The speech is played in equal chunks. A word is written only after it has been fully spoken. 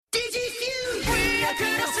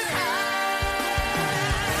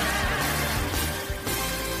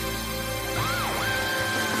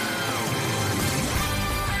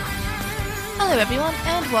Hello everyone,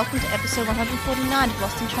 and welcome to episode 149 of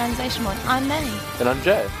Lost in Translation Mod. I'm May. And I'm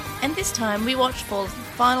Jay. And this time we watched for the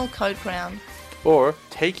final Code Crown. Or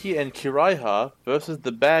Taiki and Kiraiha versus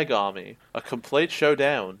the Bag Army, a complete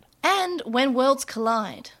showdown. And When Worlds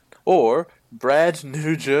Collide. Or Brad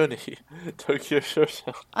New Journey, Tokyo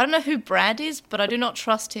Showdown. I don't know who Brad is, but I do not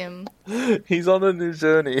trust him. He's on a new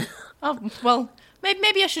journey. Oh, well,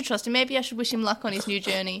 maybe I should trust him. Maybe I should wish him luck on his new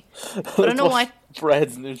journey. But I don't know why...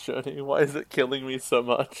 Brad's new journey. Why is it killing me so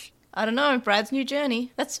much? I don't know. Brad's new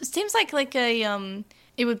journey. It seems like a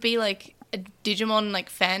it would be like a Digimon like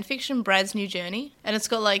fan fiction. Brad's new journey, and it's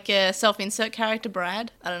got like a self-insert character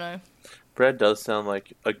Brad. I don't know. Brad does sound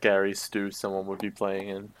like a Gary Stu someone would be playing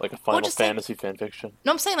in, like a Final Fantasy fanfiction.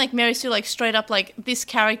 No, I'm saying like Mary Sue, like straight up, like this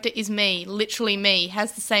character is me, literally me,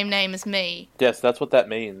 has the same name as me. Yes, that's what that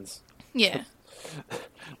means. Yeah.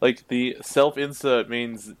 Like, the self-insert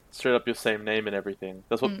means straight up your same name and everything.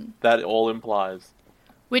 That's what that all implies.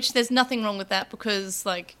 Which, there's nothing wrong with that, because,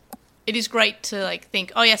 like, it is great to, like,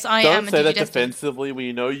 think, oh yes, I am a Don't say that Digidestined. defensively.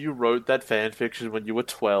 We know you wrote that fanfiction when you were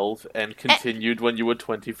 12 and continued when you were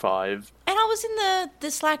 25. And I was in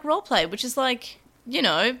the Slack roleplay, which is like, you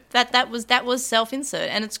know, that was self-insert,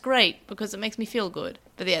 and it's great, because it makes me feel good.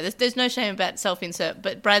 But yeah, there's no shame about self-insert,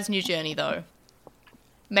 but Brad's new journey, though.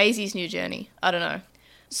 Maisie's new journey. I don't know.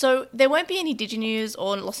 So there won't be any Digi-News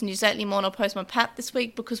or Lost in News Lately Mon or Postmon Pat this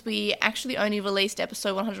week because we actually only released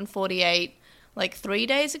episode 148 like 3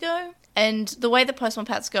 days ago. And the way the Postmon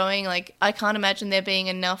Pat's going, like, I can't imagine there being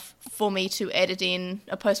enough for me to edit in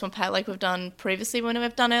a Postmon Pat like we've done previously when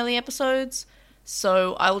we've done early episodes.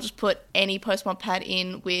 So I will just put any Postmon Pat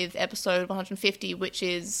in with episode 150, which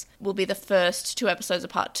will be the first 2 episodes of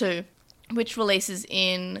part 2, which releases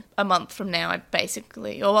in a month from now,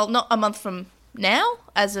 basically. Or, well, not a month from now,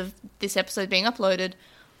 as of this episode being uploaded,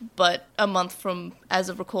 but a month from as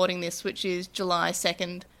of recording this, which is July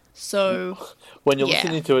 2nd. So when you're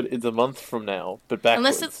listening to it, it's a month from now, but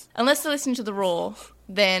backwards. Unless they're listening to the Raw,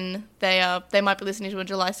 then they might be listening to it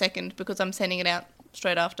July 2nd because I'm sending it out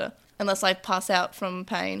straight after, unless I pass out from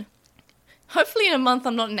pain. Hopefully in a month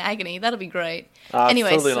I'm not in agony. That'll be great.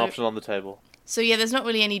 Anyway, it's totally an option on the table. So yeah, there's not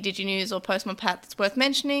really any Digi-News or Postmon Pat that's worth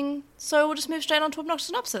mentioning, so we'll just move straight on to Obnoxious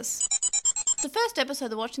Synopsis. The first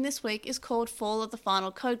episode we're watching this week is called Fall of the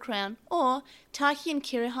Final Code Crown, or Taiki and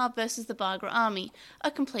Kiraiha versus the Bagra Army,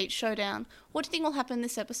 a complete showdown. What do you think will happen in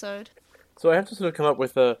this episode? So I have to sort of come up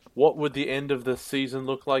with what would the end of the season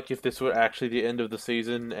look like if this were actually the end of the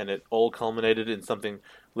season and it all culminated in something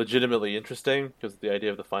legitimately interesting, because the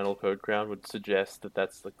idea of the final Code Crown would suggest that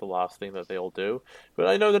that's like the last thing that they all do. But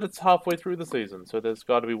I know that it's halfway through the season, so there's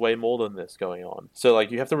got to be way more than this going on. So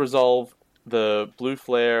like you have to resolve the Blue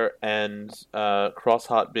Flare and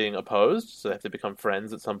Crossheart being opposed, so they have to become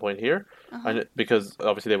friends at some point here, and because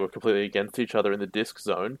obviously they were completely against each other in the disc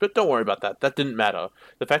zone, but don't worry about that, that didn't matter.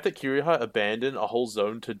 The fact that Kiraiha abandoned a whole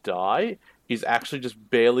zone to die is actually just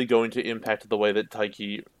barely going to impact the way that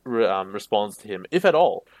Taiki responds to him, if at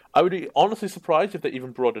all. I would be honestly surprised if they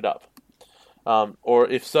even brought it up. Or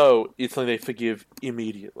if so, it's something they forgive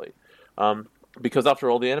immediately. Because after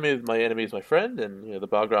all, my enemy is my friend, and the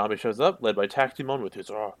Bagra Army shows up, led by Tactimon with his,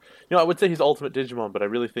 I would say his ultimate Digimon, but I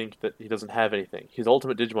really think that he doesn't have anything. His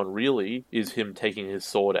ultimate Digimon really is him taking his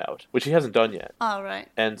sword out, which he hasn't done yet. Oh, right.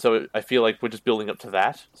 And so I feel like we're just building up to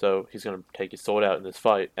that, so he's going to take his sword out in this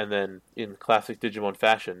fight, and then in classic Digimon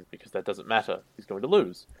fashion, because that doesn't matter, he's going to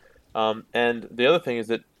lose. And the other thing is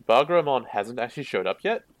that Bagramon hasn't actually showed up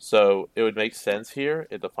yet, so it would make sense here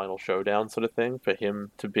in the final showdown sort of thing for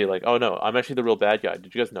him to be like, oh no, I'm actually the real bad guy.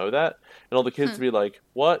 Did you guys know that? And all the kids to be like,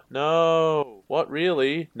 what? No. What,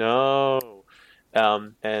 really? No.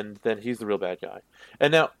 And then he's the real bad guy.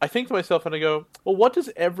 And now, I think to myself and I go, well, what does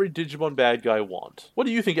every Digimon bad guy want? What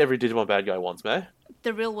do you think every Digimon bad guy wants, May?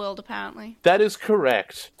 The real world, apparently. That is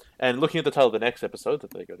correct. And looking at the title of the next episode,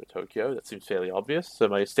 that they go to Tokyo, that seems fairly obvious. So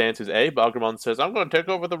my stance is A, Bagramon says, I'm going to take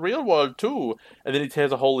over the real world too. And then he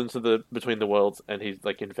tears a hole into between the worlds and he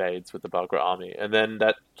like invades with the Bagra army. And then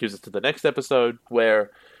that cues us to the next episode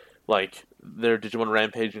where like they're Digimon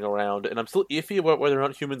rampaging around, and I'm still iffy about whether or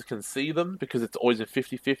not humans can see them, because it's always a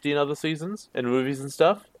 50-50 in other seasons and movies and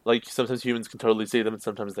stuff. Like, sometimes humans can totally see them, and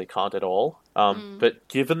sometimes they can't at all. But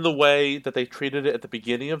given the way that they treated it at the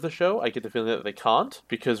beginning of the show, I get the feeling that they can't,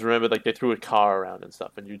 because remember, like, they threw a car around and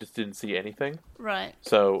stuff, and you just didn't see anything. Right.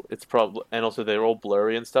 So, it's probably... And also, they're all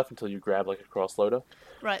blurry and stuff until you grab, like, a cross-loader.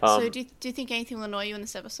 Right, so do you think anything will annoy you in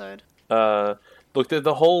this episode? Look,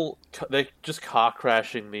 they're just car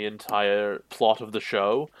crashing the entire plot of the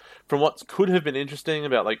show. From what could have been interesting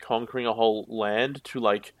about, like, conquering a whole land to,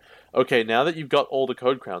 like, okay, now that you've got all the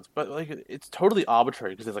code crowns, but like it's totally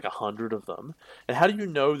arbitrary because there's like 100 of them, and how do you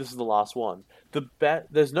know this is the last one?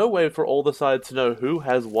 There's no way for all the sides to know who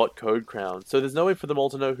has what code crown, so there's no way for them all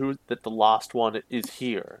to know who that the last one is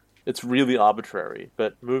here. It's really arbitrary.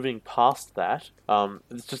 But moving past that,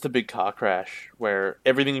 it's just a big car crash where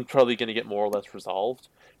everything's probably going to get more or less resolved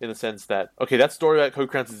in the sense that, okay, that story about Code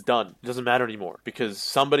Crowns is done. It doesn't matter anymore because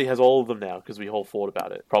somebody has all of them now because we all fought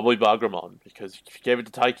about it. Probably Bagramon, because if you gave it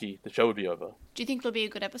to Taiki, the show would be over. Do you think it'll be a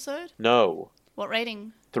good episode? No. What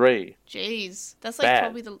rating? 3. Jeez. That's like Bad.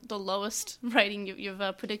 probably the lowest rating you've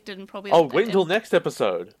predicted and probably... Wait until next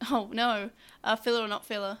episode. Oh, no. Filler or not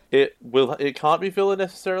filler? It can't be filler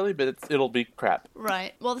necessarily, but it'll be crap.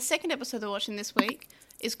 Right. Well, the second episode we're watching this week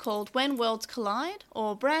is called When Worlds Collide,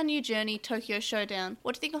 or Brand New Journey Tokyo Showdown.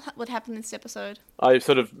 What do you think would happen in this episode? I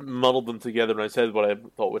sort of muddled them together and I said what I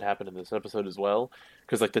thought would happen in this episode as well.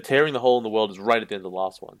 Because, like, the tearing the hole in the world is right at the end of the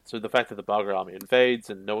last one. So the fact that the Bagger army invades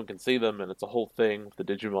and no one can see them and it's a whole thing, the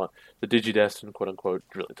Digidestin, quote-unquote,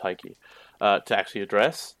 really Taiki, to actually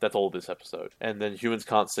address, that's all this episode. And then humans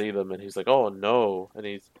can't see them and he's like, oh no. And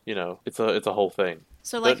he's, it's a whole thing.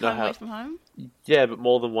 So like Home Away From Home? Yeah, but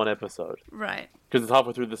more than one episode. Right. Because it's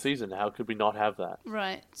halfway through the season. How could we not have that?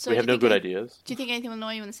 Right. So we have no good ideas. Do you think anything will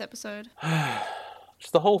annoy you in this episode?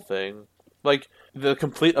 Just the whole thing. Like, the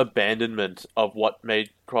complete abandonment of what made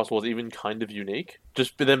Cross Worlds even kind of unique.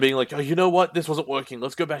 Just them being like, oh, you know what? This wasn't working.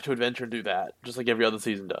 Let's go back to Adventure and do that. Just like every other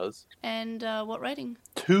season does. And what rating?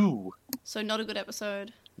 2. So not a good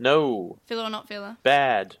episode. No. Filler or not filler?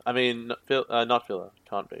 Bad. I mean, not filler.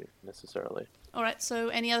 Can't be, necessarily. Alright, so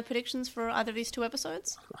any other predictions for either of these 2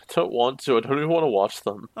 episodes? I don't want to. I don't even want to watch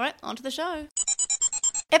them. Alright, on to the show.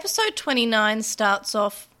 Episode 29 starts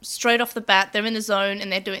off straight off the bat. They're in the zone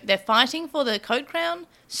and they're fighting for the Code Crown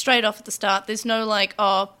straight off at the start. There's no like,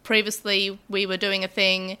 oh, previously we were doing a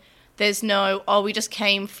thing. There's no, oh, we just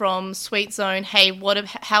came from Sweet Zone. Hey,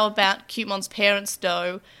 how about Cutemon's parents,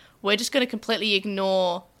 though? We're just going to completely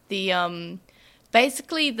ignore the,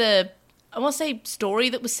 basically the, I want to say story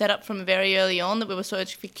that was set up from very early on that we were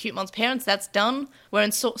searching for Cutemon's parents. That's done. We're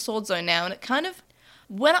in Sword Zone now, and it kind of,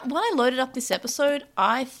 when I loaded up this episode,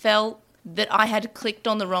 I felt that I had clicked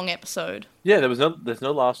on the wrong episode. Yeah, there's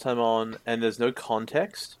no last time on, and there's no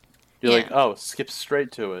context. You're like, oh, skip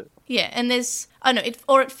straight to it. Yeah, and there's, I don't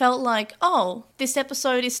know, it felt like, oh, this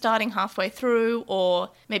episode is starting halfway through, or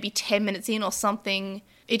maybe 10 minutes in or something.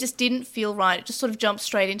 It just didn't feel right. It just sort of jumped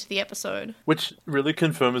straight into the episode. Which really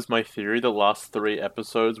confirms my theory the last 3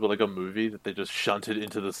 episodes were like a movie that they just shunted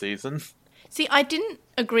into the season. See, I didn't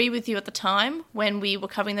agree with you at the time when we were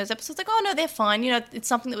covering those episodes. Like, oh, no, they're fine. It's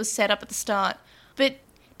something that was set up at the start. But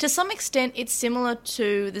to some extent, it's similar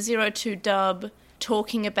to the 02 dub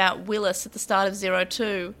talking about Willis at the start of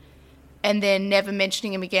 02 and then never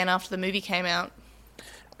mentioning him again after the movie came out.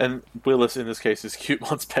 And Willis, in this case, is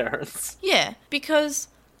Cutemon's parents. Yeah, because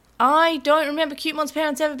I don't remember Cutemon's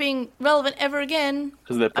parents ever being relevant ever again.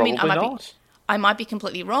 Because they're probably not. I might be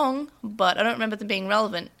completely wrong, but I don't remember them being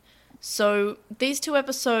relevant. So these 2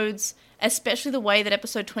 episodes, especially the way that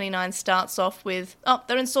episode 29 starts off with, oh,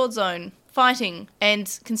 they're in Sword Zone, fighting,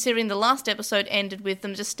 and considering the last episode ended with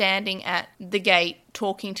them just standing at the gate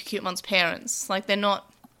talking to Cutemon's parents. Like,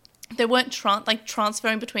 they weren't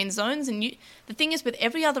transferring between zones, and the thing is with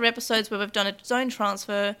every other episodes where we've done a zone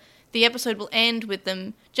transfer, the episode will end with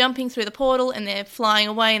them jumping through the portal and they're flying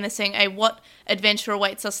away and they're saying, hey, what adventure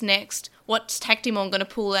awaits us next? What's Tactimon going to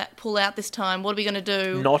pull out this time? What are we going to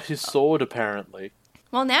do? Not his sword, apparently.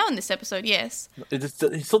 Well, now in this episode, yes.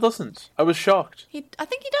 He still doesn't. I was shocked. I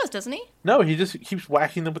think he does, doesn't he? No, he just keeps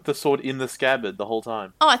whacking them with the sword in the scabbard the whole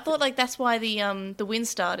time. Oh, I thought like that's why the wind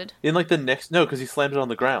started. In like the next... No, because he slammed it on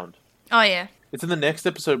the ground. Oh, yeah. It's in the next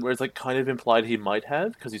episode where it's like kind of implied he might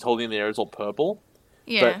have, because he's holding the arrows all purple.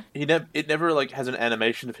 Yeah. But it never like has an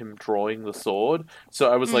animation of him drawing the sword.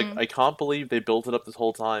 So I was like, I can't believe they built it up this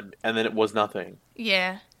whole time, and then it was nothing.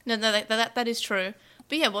 Yeah. No, that is true.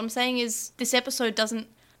 But yeah, what I'm saying is this episode doesn't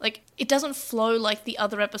flow like the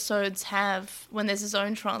other episodes have when there's a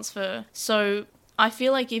zone transfer. So I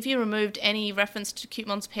feel like if you removed any reference to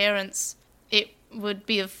Cutemon's parents, it would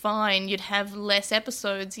be fine. You'd have less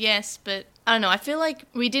episodes, yes, but I don't know. I feel like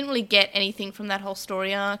we didn't really get anything from that whole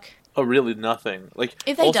story arc. Oh, really? Nothing. Like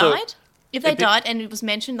if they died, and it was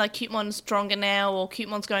mentioned like Cutemon's stronger now, or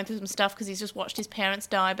Cutemon's going through some stuff because he's just watched his parents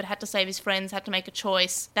die, but had to save his friends, had to make a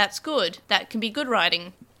choice. That's good. That can be good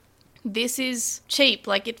writing. This is cheap.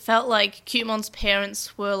 Like it felt like Cutemon's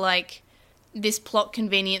parents were like this plot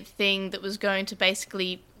convenient thing that was going to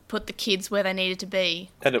basically put the kids where they needed to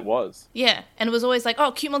be. And it was. Yeah, and it was always like,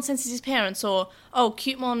 oh, Cutemon senses his parents, or oh,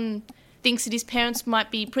 Cutemon thinks that his parents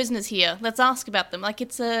might be prisoners here. Let's ask about them. Like,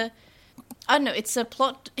 it's a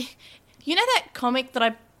plot. You know that comic that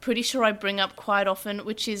I'm pretty sure I bring up quite often,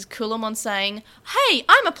 which is Kulamon saying, "Hey,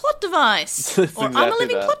 I'm a plot device," or exactly "I'm a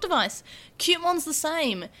living that. plot device." Cutemon's the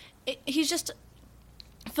same. He's just,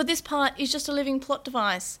 for this part, he's just a living plot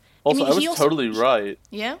device. Also, I he was totally right.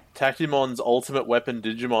 Yeah? Tactimon's ultimate weapon,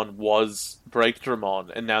 Digimon, was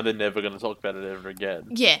Breakdramon, and now they're never going to talk about it ever again.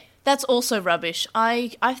 Yeah, that's also rubbish.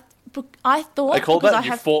 I thought... I called that and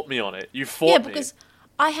you have, fought me on it. You fought yeah, me. because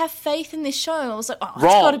I have faith in this show. I was like, oh, it's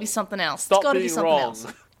Wrong. got to be something else. Stop It's got to be being something wrong. else.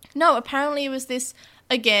 No, apparently it was this,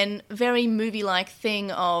 again, very movie-like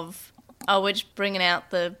thing of, we're just bringing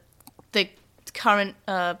out the current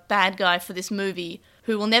bad guy for this movie,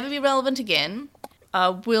 who will never be relevant again,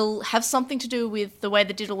 will have something to do with the way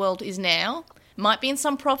the digital world is now, might be in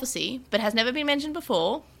some prophecy, but has never been mentioned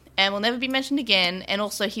before, and will never be mentioned again, and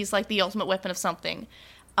also he's like the ultimate weapon of something.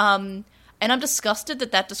 And I'm disgusted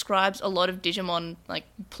that describes a lot of Digimon, like,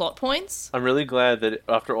 plot points. I'm really glad that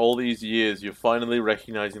after all these years, you're finally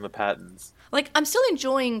recognizing the patterns. Like, I'm still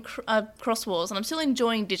enjoying Cross Wars, and I'm still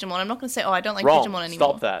enjoying Digimon. I'm not going to say, I don't like Wrong. Digimon anymore.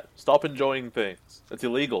 Stop that. Stop enjoying things. It's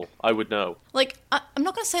illegal. I would know. Like, I'm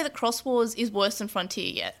not going to say that Cross Wars is worse than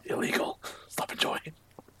Frontier yet. Illegal. Stop enjoying.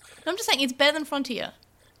 I'm just saying it's better than Frontier.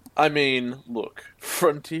 I mean, look,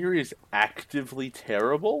 Frontier is actively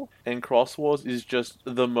terrible, and Cross Wars is just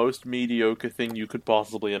the most mediocre thing you could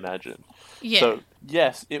possibly imagine. Yeah. So,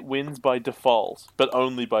 yes, it wins by default, but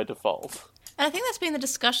only by default. And I think that's been the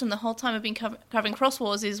discussion the whole time I've been covering Cross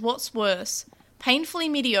Wars is what's worse, painfully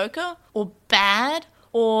mediocre or bad,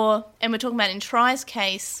 or, and we're talking about in Try's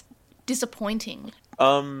case, disappointing.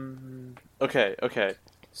 Okay.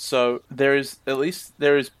 So there is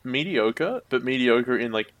mediocre, but mediocre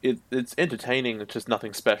in like it's entertaining, it's just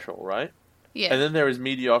nothing special, right? Yeah. And then there is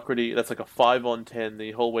mediocrity that's like a 5 on 10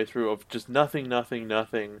 the whole way through of just nothing,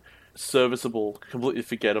 serviceable, completely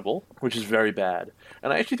forgettable, which is very bad.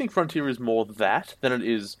 And I actually think Frontier is more that than it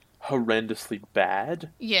is horrendously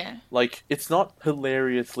bad. Yeah. Like, it's not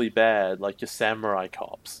hilariously bad like your Samurai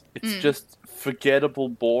Cops. It's just forgettable,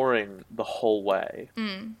 boring the whole way.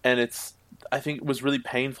 And I think it was really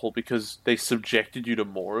painful because they subjected you to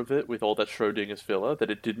more of it with all that Schrodinger's filler that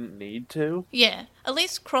it didn't need to. Yeah. At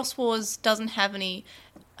least Cross Wars doesn't have any...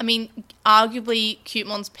 I mean, arguably,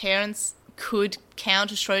 Cutemon's parents could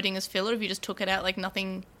count as Schrodinger's filler if you just took it out, like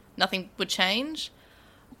nothing would change.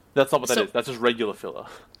 That's not what that is. That's just regular filler.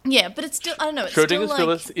 Yeah, but it's still... I don't know, it's Schrodinger's still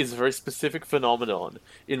like... filler is a very specific phenomenon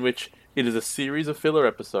in which it is a series of filler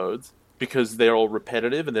episodes because they're all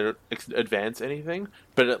repetitive and they don't advance anything,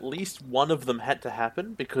 but at least one of them had to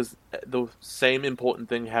happen because the same important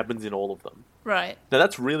thing happens in all of them. Right. Now,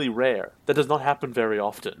 that's really rare. That does not happen very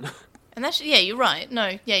often. And that's... Yeah, you're right.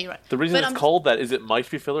 No, yeah, you're right. The reason But it's called that is it might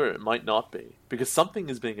be filler, it might not be. Because something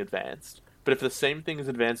is being advanced. But if the same thing is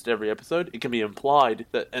advanced every episode, it can be implied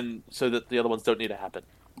that, and so that the other ones don't need to happen.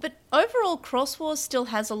 But overall, Cross Wars still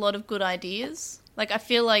has a lot of good ideas. Like, I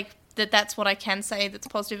feel like that's what I can say that's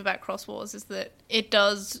positive about Cross Wars, is that it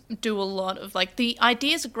does do a lot of, like, the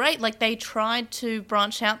ideas are great. Like, they tried to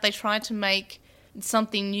branch out, they tried to make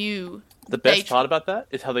something new. The best part about that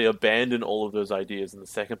is how they abandon all of those ideas in the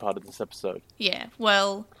second part of this episode. Yeah,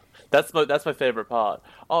 well... That's my favorite part.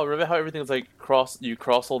 Oh, remember how everything's like you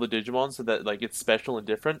cross all the Digimon so that like it's special and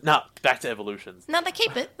different? Nah, back to evolutions. No, they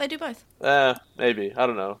keep it. They do both. Maybe. I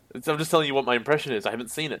don't know. I'm just telling you what my impression is. I haven't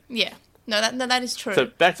seen it. Yeah. No, that is true. So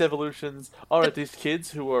back to evolutions. Alright, these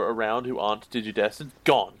kids who are around who aren't Digidestined,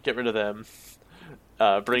 gone. Get rid of them.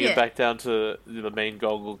 Bring it back down to the main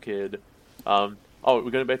Goggle kid. We're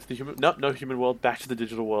going back to the human... No human world. Back to the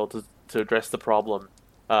digital world to address the problem.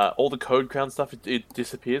 All the Code Crown stuff, it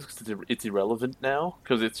disappears because it's irrelevant now.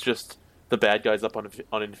 Because it's just the bad guys up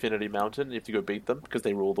on Infinity Mountain. You have to go beat them because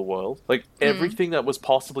they rule the world. Like, everything that was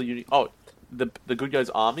possibly unique... Oh, the good guys'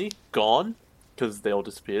 army, gone. Because they all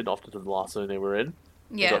disappeared after the last zone they were in.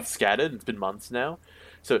 Yeah. They got scattered. It's been months now.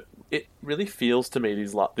 So it really feels to me,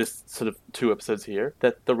 this sort of 2 episodes here,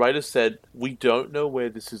 that the writers said, we don't know where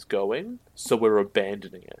this is going, so we're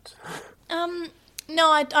abandoning it. No,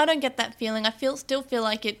 I don't get that feeling. I still feel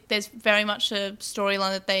like there's very much a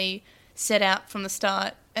storyline that they set out from the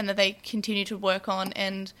start and that they continue to work on,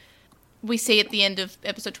 and we see at the end of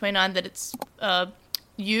episode 29 that it's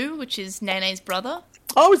Yu, which is Nene's brother.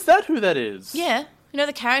 Oh, is that who that is? Yeah. You know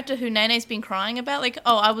the character who Nene's been crying about? Like,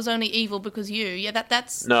 oh, I was only evil because you. Yeah,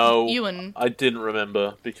 that's No, Ewan. I didn't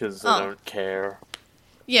remember because I don't care.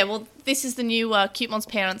 Yeah, well, this is the new Cutemon's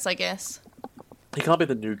parents, I guess. He can't be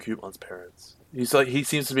the new Cutemon's parents. He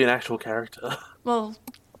seems to be an actual character. Well,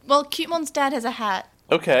 Cutemon's dad has a hat.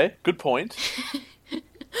 Okay, good point.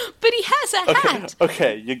 But But he has a hat!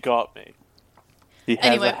 Okay, you got me. He has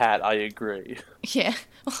Anyway. a hat, I agree. Yeah,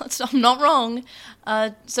 well, I'm not wrong.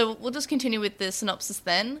 So we'll just continue with the synopsis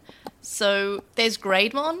then. So there's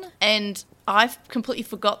Greydmon, and I completely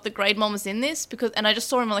forgot that Greydmon was in this, and I just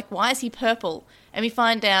saw him, I'm like, why is he purple? And we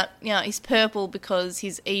find out, he's purple because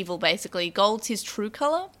he's evil, basically. Gold's his true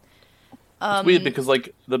colour. It's weird because,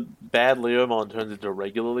 like, the bad Leomon turns into a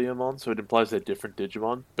regular Leomon, so it implies they're different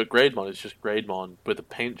Digimon. But Greydmon is just Greydmon with a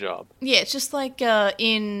paint job. Yeah, it's just like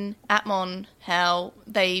in Atmon, how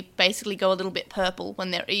they basically go a little bit purple when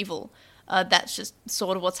they're evil. That's just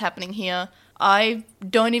sort of what's happening here. I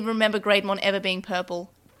don't even remember Greydmon ever being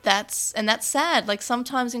purple. That's sad. Like,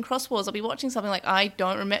 sometimes in Cross Wars, I'll be watching something like, I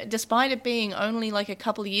don't remember, despite it being only like a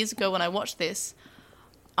couple of years ago when I watched this,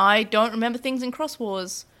 I don't remember things in Cross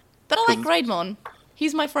Wars. But I like Greydmon.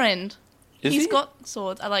 He's my friend. He's got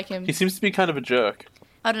swords. I like him. He seems to be kind of a jerk.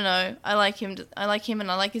 I don't know. I like him, and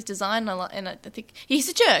I like his design. And I think he's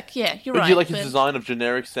a jerk. Yeah, you're right. Do you like his design of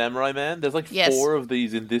generic samurai man? There's like 4 of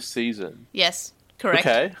these in this season. Yes, correct.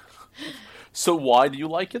 Okay. So why do you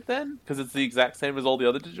like it then? Because it's the exact same as all the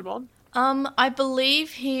other Digimon? I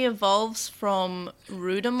believe he evolves from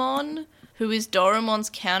Rudamon, who is Doraemon's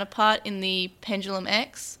counterpart in the Pendulum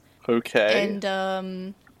X. Okay.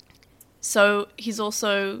 And so he's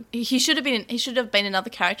also he should have been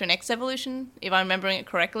another character in X Evolution, if I'm remembering it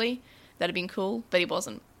correctly. That'd have been cool, but he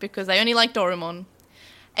wasn't because they only like Doraemon.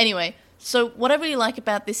 Anyway, so what I really like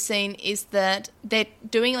about this scene is that they're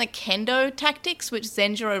doing like kendo tactics, which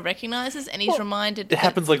Zenjiro recognizes, and he's reminded. It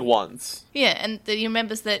happens like once. Yeah, and he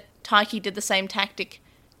remembers that Taiki did the same tactic.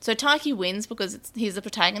 So Taiki wins because he's the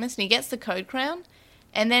protagonist, and he gets the Code Crown.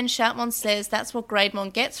 And then Shoutmon says that's what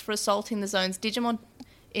Greydmon gets for assaulting the zone's Digimon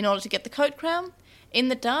in order to get the Code Crown. In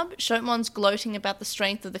the dub, Shoutmon's gloating about the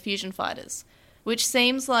strength of the fusion fighters, which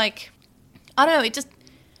seems like, I don't know,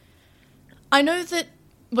 I know that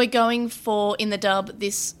we're going for, in the dub,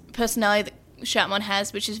 this personality that Shoutmon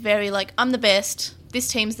has, which is very like, I'm the best, this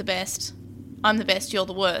team's the best, I'm the best, you're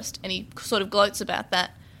the worst, and he sort of gloats about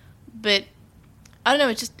that. But I don't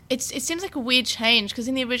know, it seems like a weird change, because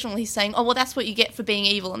in the original he's saying, oh, well, that's what you get for being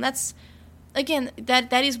evil, and that's, again,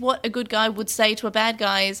 that is what a good guy would say to a bad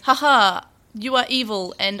guy is, haha, you are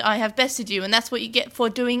evil, and I have bested you, and that's what you get for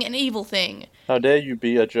doing an evil thing. How dare you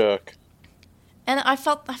be a jerk. And I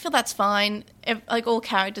feel that's fine. Like, all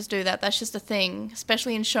characters do that. That's just a thing.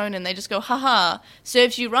 Especially in Shonen, they just go, haha,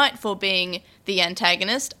 serves you right for being the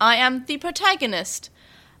antagonist. I am the protagonist.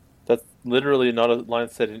 That's literally not a line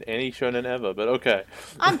said in any shonen ever, but okay.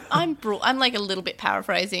 I'm like a little bit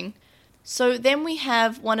paraphrasing. So then we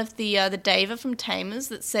have one of the Deva from Tamers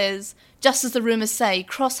that says, just as the rumours say,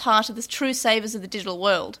 Cross-Heart are the true savers of the digital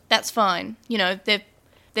world. That's fine. You know,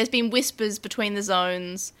 there's been whispers between the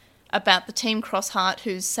zones about the Team Cross-Heart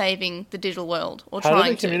who's saving the digital world, or trying to. How do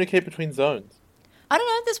they communicate between zones? I don't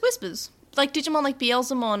know, there's whispers. Like Digimon like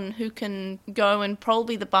Beelzemon, who can go, and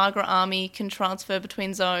probably the Bagra army can transfer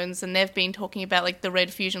between zones, and they've been talking about like the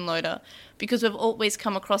Red Fusion Loader, because we've always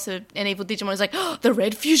come across an evil Digimon who's like, oh, the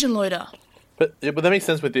Red Fusion Loader! But that makes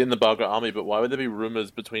sense within the Bagra army, but why would there be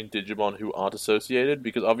rumours between Digimon who aren't associated?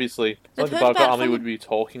 Because obviously, like the Bagra army would be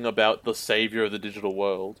talking about the saviour of the digital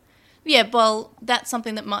world. Yeah, well, that's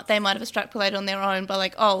something that they might have extrapolated on their own by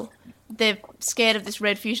like, oh, they're scared of this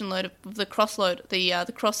Red Fusion Loader, the the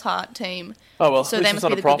Cross-Heart team. Oh, well, so this is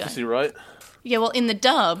not a prophecy, right? Yeah, well, in the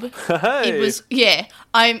dub, hey. It was, yeah,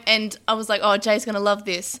 I was like, oh, Jay's going to love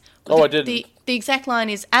this. I didn't. The exact line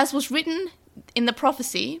is, as was written in the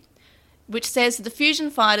prophecy, which says the fusion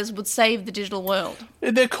fighters would save the digital world.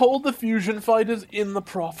 They're called the fusion fighters in the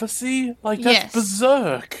prophecy? Like, that's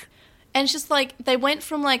berserk. And it's just like, they went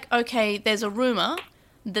from like, okay, there's a rumour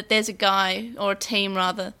that there's a guy, or a team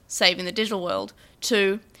rather, saving the digital world,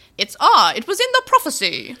 to, it was in the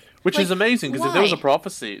prophecy. Which is amazing, because if there was a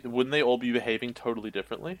prophecy, wouldn't they all be behaving totally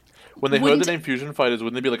differently? When they heard the name Fusion Fighters,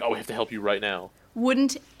 wouldn't they be like, oh, we have to help you right now?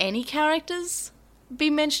 Wouldn't any characters be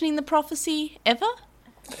mentioning the prophecy ever?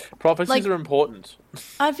 Prophecies are important.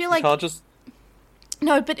 I feel like... You can't just...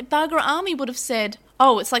 No, but Bagra Army would have said,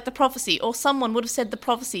 oh, it's like the prophecy, or someone would have said the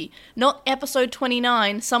prophecy. Not episode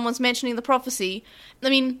 29, someone's mentioning the prophecy. I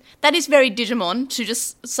mean, that is very Digimon, to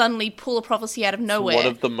just suddenly pull a prophecy out of nowhere. It's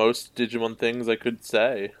one of the most Digimon things I could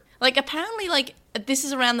say. Like, apparently, like, this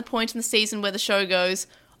is around the point in the season where the show goes,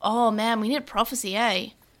 oh man, we need a prophecy, eh?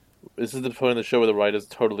 This is the point in the show where the writers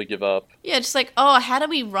totally give up. Yeah, just like, oh, how do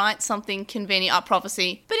we write something convenient?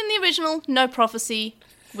 Prophecy. But in the original, no prophecy.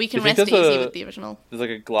 We can You think rest there's easy a- with the original. There's like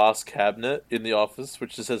a glass cabinet in the office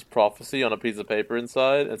which just says prophecy on a piece of paper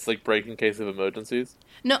inside. It's like break in case of emergencies.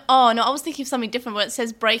 No, no, I was thinking of something different where it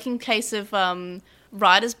says break in case of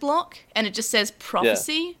writer's block, and it just says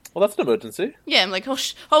prophecy. Well, that's an emergency. Yeah, I'm like,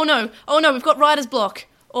 oh no, we've got writer's block.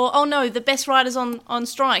 Or, oh no, the best writer's on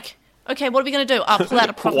strike. Okay, what are we going to do? I'll pull out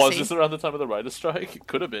a prophecy. Was this around the time of the writer's strike? It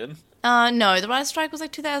could have been. No, the writer's strike was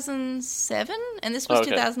like 2007, and this was Okay.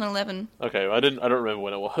 2011. Okay, I don't remember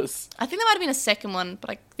when it was. I think there might have been a second one, but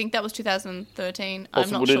I think that was 2013. I'm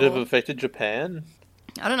Also, not would sure. it have affected Japan?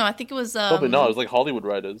 I don't know. I think it was. Probably not. It was like Hollywood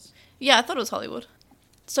writers. Yeah, I thought it was Hollywood.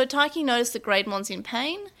 So Taiki noticed that Greydmon's in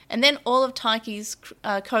pain, and then all of Taiki's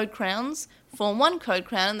code crowns form one code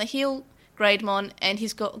crown, and they heal Greydmon and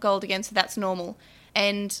his gold again, so that's normal.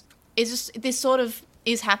 And it's just this sort of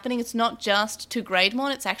is happening. It's not just to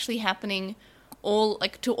Greydmon; it's actually happening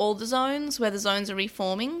to all the zones where the zones are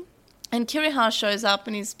reforming. And Kiriha shows up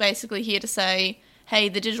and he's basically here to say, "Hey,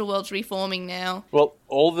 the digital world's reforming now." Well,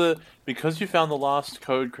 because you found the last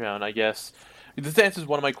code crown, I guess. This answers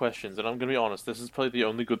one of my questions, and I'm going to be honest, this is probably the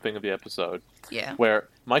only good thing of the episode. Yeah. Where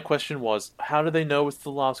my question was, how do they know it's the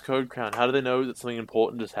last code crown? How do they know that something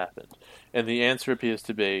important has happened? And the answer appears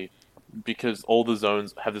to be because all the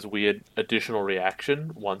zones have this weird additional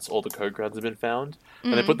reaction once all the code crowns have been found.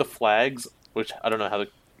 And they put the flags, which I don't know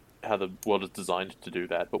how the world is designed to do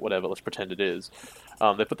that, but whatever, let's pretend it is.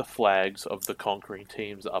 They put the flags of the conquering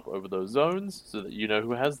teams up over those zones so that you know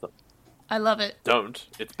who has them. I love it. Don't.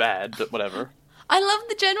 It's bad, but whatever. I love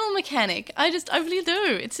the general mechanic. I really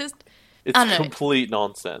do. It's just, It's I don't know. complete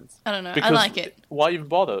nonsense. I don't know. Because I like it. Why even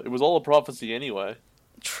bother? It was all a prophecy anyway.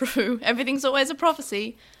 True. Everything's always a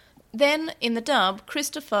prophecy. Then, in the dub,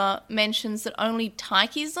 Christopher mentions that only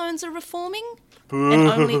Taiki's zones are reforming, and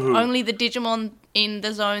only the Digimon in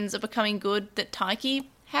the zones are becoming good that Taiki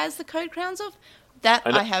has the code crowns of. That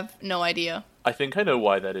I have no idea. I think I know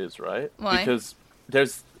why that is, right? Why? Because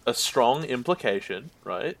there's a strong implication,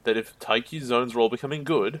 right, that if Taiki's zones are all becoming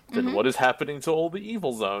good, then what is happening to all the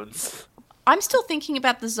evil zones? I'm still thinking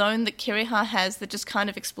about the zone that Kiriha has that just kind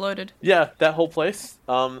of exploded. Yeah, that whole place.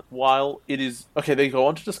 While it is... Okay, they go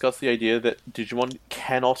on to discuss the idea that Digimon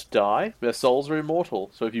cannot die. Their souls are immortal,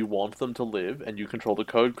 so if you want them to live and you control the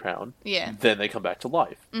code crown, Yeah. then they come back to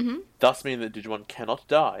life. Thus meaning that Digimon cannot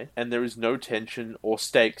die, and there is no tension or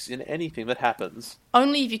stakes in anything that happens.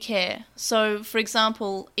 Only if you care. So, for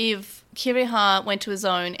example, if Kiriha went to a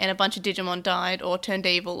zone and a bunch of Digimon died or turned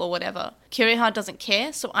evil or whatever, Kiriha doesn't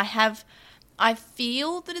care, so I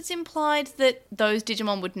feel that it's implied that those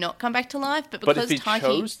Digimon would not come back to life, but because But if he Taiki...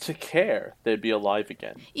 chose to care, they'd be alive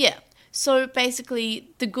again. Yeah. So basically,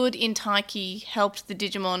 the good in Taiki helped the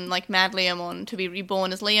Digimon, like Mad Leomon, to be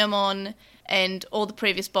reborn as Leomon, and all the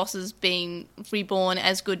previous bosses being reborn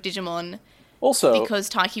as good Digimon Also, because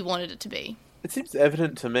Taiki wanted it to be. it seems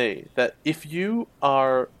evident to me that if you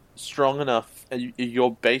are strong enough and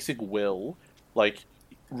your basic will, like,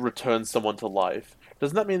 returns someone to life,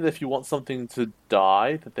 doesn't that mean that if you want something to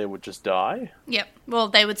die, that they would just die? Yep. Well,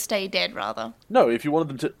 they would stay dead, rather. No, if you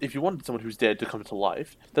wanted someone who's dead to come to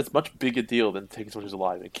life, that's a much bigger deal than taking someone who's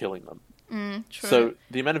alive and killing them. True. So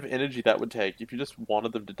the amount of energy that would take, if you just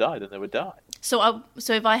wanted them to die, then they would die. So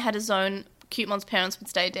if I had a zone, Cutemon's parents would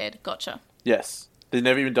stay dead. Gotcha. Yes, they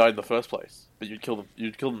never even died in the first place, but you'd kill them.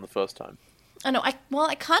 You'd kill them the first time. I know.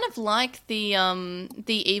 I kind of like the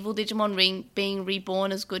evil Digimon being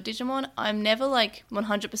reborn as good Digimon. I'm never like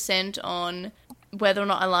 100% on whether or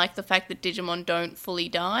not I like the fact that Digimon don't fully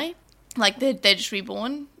die, like they're just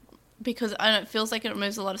reborn, because I don't know, it feels like it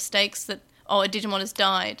removes a lot of stakes that a Digimon has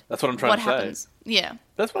died. That's what I'm trying What to say. happens? Yeah.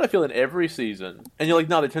 That's what I feel in every season. And you're like,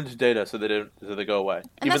 no, they turn to data, so they go away.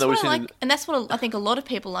 And that's what I like, and that's what I think a lot of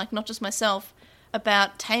people like, not just myself,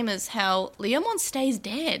 about Tamers, how Leomon stays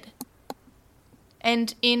dead.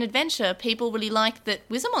 And in Adventure, people really like that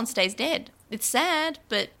Wizamon stays dead. It's sad,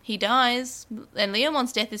 but he dies. And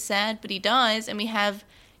Leomon's death is sad, but he dies. And we have,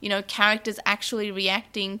 characters actually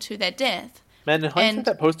reacting to their death. Man, in hindsight,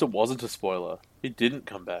 that poster wasn't a spoiler. He didn't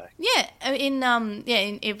come back. Yeah,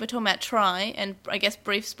 if we're talking about Try, and I guess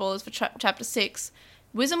brief spoilers for Chapter 6,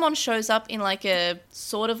 Wizamon shows up in like a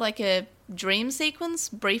dream sequence,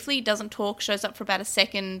 briefly, doesn't talk, shows up for about a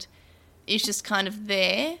second, is just kind of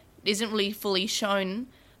there, isn't really fully shown.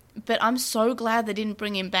 But I'm so glad they didn't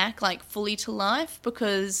bring him back, like, fully to life,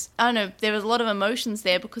 because, I don't know, there was a lot of emotions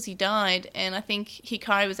there because he died, and I think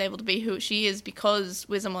Hikari was able to be who she is because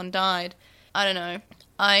Wizamon died. I don't know.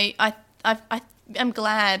 I'm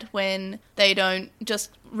glad when they don't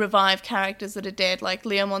just revive characters that are dead, like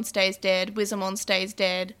Leomon stays dead, Wizamon stays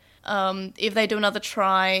dead. If they do another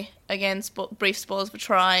Try, again, brief spoilers for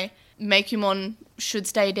Try, Meikumon should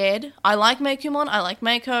stay dead. I like Meikumon, I like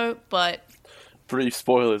Meiko, but... Brief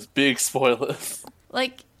spoilers, big spoilers.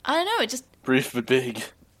 Like, I don't know, it just... Brief but big.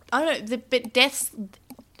 I don't know, but deaths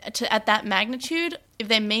at that magnitude, if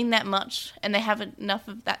they mean that much and they have enough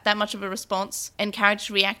of that much of a response and characters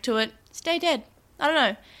react to it, stay dead. I don't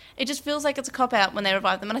know. It just feels like it's a cop-out when they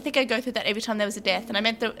revive them. And I think I go through that every time there was a death. And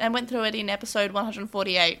I went through it in episode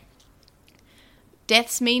 148.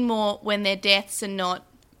 Deaths mean more when they're deaths and not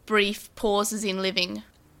brief pauses in living.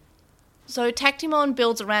 So Tactimon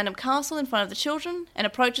builds a random castle in front of the children and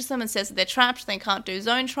approaches them and says that they're trapped, they can't do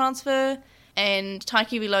zone transfer, and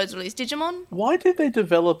Taiki reloads release Digimon. Why did they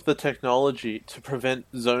develop the technology to prevent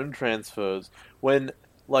zone transfers when,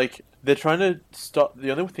 like, they're trying to stop...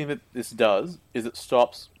 The only thing that this does is it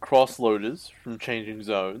stops cross-loaders from changing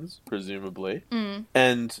zones, presumably,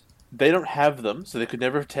 and they don't have them, so they could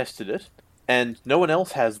never have tested it, and no one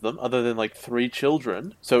else has them other than, like, 3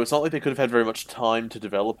 children, so it's not like they could have had very much time to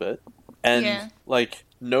develop it. And, like,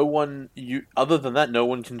 no one... other than that, no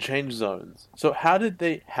one can change zones. So how did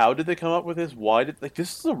they come up with this? Why did... Like,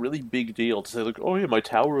 this is a really big deal to say, like, oh yeah, my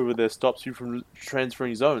tower over there stops you from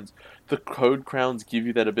transferring zones. The Code Crowns give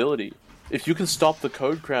you that ability. If you can stop the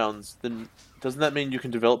Code Crowns, then doesn't that mean you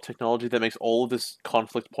can develop technology that makes all of this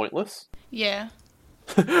conflict pointless? Yeah.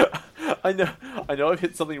 I know I've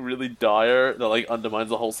hit something really dire that, like, undermines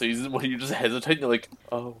the whole season when you just hesitate and you're like,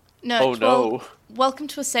 oh... No, no. Welcome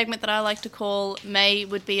to a segment that I like to call May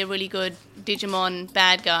would be a really good Digimon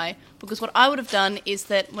bad guy. Because what I would have done is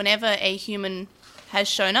that whenever a human has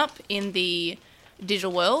shown up in the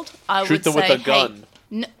digital world, I would say, with a gun.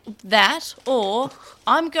 Hey, that, or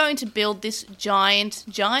I'm going to build this giant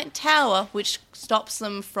tower which stops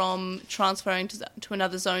them from transferring to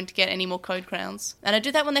another zone to get any more Code Crowns. And I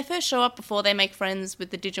do that when they first show up before they make friends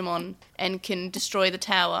with the Digimon and can destroy the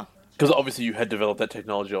tower. Because obviously you had developed that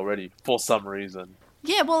technology already, for some reason.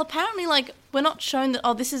 Yeah, well, apparently, like, we're not shown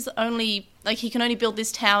that, this is only, like, he can only build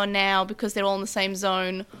this tower now because they're all in the same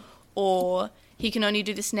zone, or he can only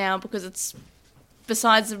do this now because it's,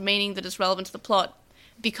 besides the meaning that it's relevant to the plot,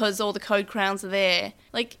 because all the Code Crowns are there.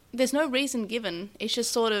 Like, there's no reason given. It's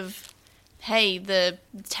just sort of, hey, the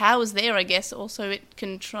tower's there, I guess, also it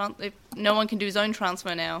can, no one can do zone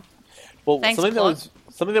transfer now. Well, Thanks, something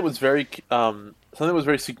that was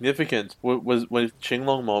very significant was with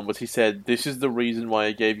Qinglongmon was he said, this is the reason why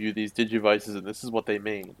I gave you these Digivices and this is what they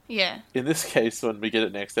mean. Yeah. In this case, when we get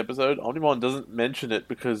it next episode, Omnimon doesn't mention it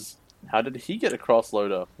because how did he get a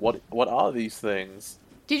cross-loader? What are these things?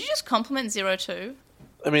 Did you just compliment 02?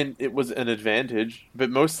 I mean, it was an advantage,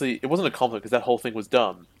 but mostly it wasn't a compliment because that whole thing was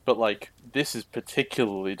dumb. But, like, this is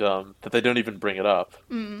particularly dumb that they don't even bring it up.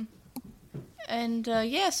 And,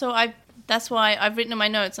 so that's why I've written in my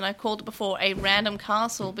notes, and I called it before, a random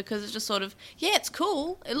castle, because it's just sort of, yeah, it's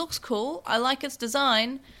cool, it looks cool, I like its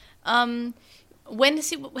design. How long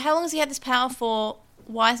has he had this power for?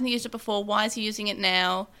 Why hasn't he used it before? Why is he using it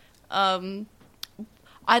now? I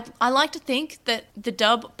like to think that the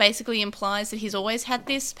dub basically implies that he's always had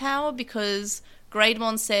this power, because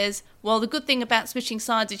Grademon says, well, the good thing about switching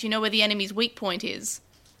sides is you know where the enemy's weak point is.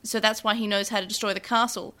 So that's why he knows how to destroy the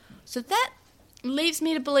castle. So that leaves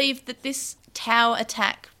me to believe that this tower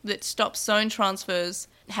attack that stops zone transfers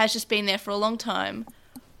has just been there for a long time.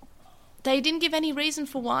 They didn't give any reason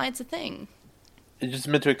for why it's a thing. It just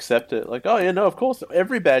meant to accept it. Like, oh yeah, no, of course,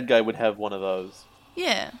 every bad guy would have one of those.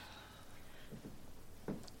 Yeah.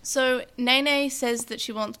 So Nene says that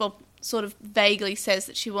she wants, well, sort of vaguely says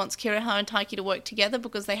that she wants Kiriha and Taiki to work together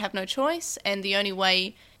because they have no choice, and the only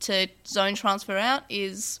way to zone transfer out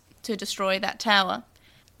is to destroy that tower.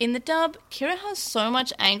 In the dub, Kiriha's so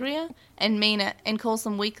much angrier and meaner and calls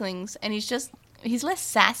them weaklings, and he's less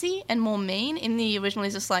sassy and more mean. In the original,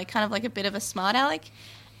 he's just like kind of like a bit of a smart aleck,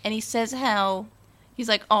 and he says how he's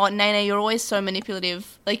like, "Oh, Nene, you're always so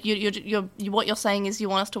manipulative. Like what you're saying is you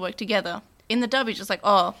want us to work together." In the dub, he's just like,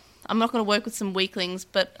 "Oh, I'm not going to work with some weaklings,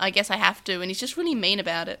 but I guess I have to," and he's just really mean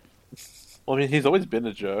about it. Well, I mean, he's always been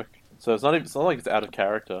a jerk, so it's not like it's out of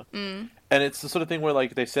character. And it's the sort of thing where,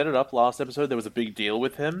 like, they set it up last episode, there was a big deal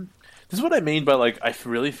with him. This is what I mean by, like, I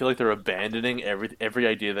really feel like they're abandoning every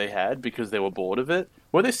idea they had because they were bored of it.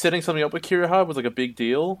 Were they setting something up with Kiriha was, like, a big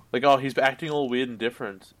deal? Like, oh, he's acting all weird and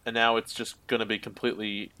different, and now it's just gonna be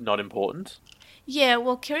completely not important? Yeah,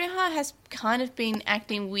 well, Kiriha has kind of been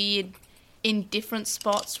acting weird in different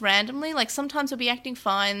spots randomly. Like, sometimes he'll be acting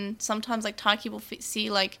fine, sometimes, like, Taiki will see,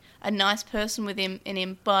 like, a nice person in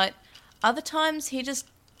him, but other times he just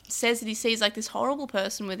says that he sees, like, this horrible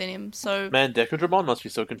person within him, so... Man, Decadramon must be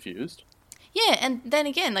so confused. Yeah, and then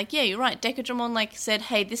again, like, yeah, you're right, Decadramon, like, said,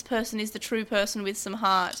 hey, this person is the true person with some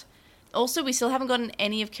heart. Also, we still haven't gotten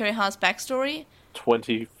any of Kiriha's backstory.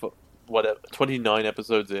 29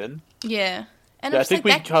 episodes in. Yeah. And Yeah, I I'm just think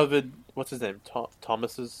like, we covered, what's his name?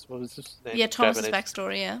 Thomas's, what was his name? Yeah, Thomas's Japanese.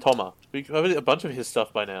 backstory, yeah. Toma. We covered a bunch of his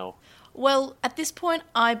stuff by now. Well, at this point,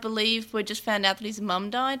 I believe we just found out that his mum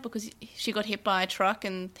died because she got hit by a truck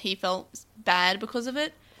and he felt bad because of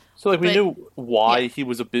it. So, like, we But- knew why yeah. he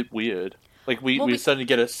was a bit weird. Like, we Well, were we- starting to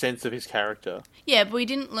get a sense of his character. Yeah, but we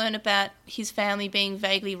didn't learn about his family being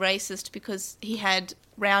vaguely racist because he had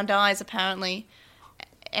round eyes, apparently.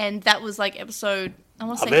 And that was like episode, I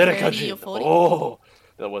want to say 30 or 40. Oh!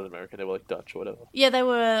 That wasn't American, they were like Dutch or whatever. Yeah, they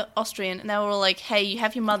were Austrian, and they were all like, hey, you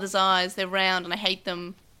have your mother's eyes, they're round, and I hate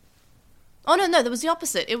them. Oh, no, that was the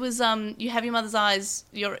opposite. It was, you have your mother's eyes,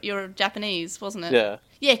 you're Japanese, wasn't it? Yeah.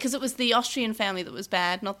 Yeah, because it was the Austrian family that was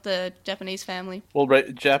bad, not the Japanese family. Well,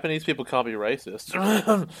 Japanese people can't be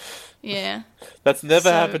racist. Yeah. That's never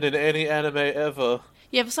So- happened in any anime ever.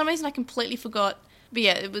 Yeah, for some reason I completely forgot. But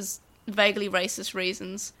yeah, it was vaguely racist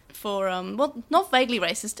reasons for, well, not vaguely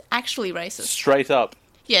racist, actually racist. Straight up.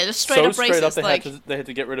 Yeah, just straight So up straight racist. up Like, they had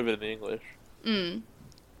to get rid of it in English.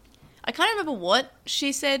 I can't remember what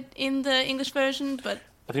she said in the English version, but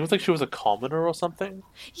I think it was like she was a commoner or something.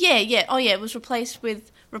 yeah. Oh yeah, it was replace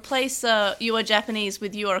you are Japanese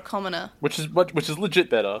with you are a commoner. Which is legit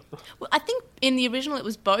better. Well, I think in the original it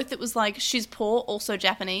was both. It was like she's poor, also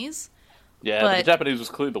Japanese. Yeah, but the But- Japanese was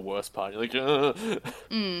clearly the worst part. You're like,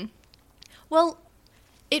 Well,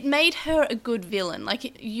 it made her a good villain.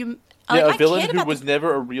 Like you, yeah, I a villain cared who about was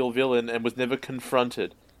never a real villain and was never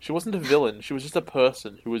confronted. She wasn't a villain. She was just a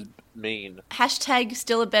person who was mean. hashtag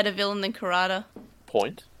still a better villain than Karada.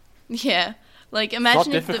 Point. Yeah, like Not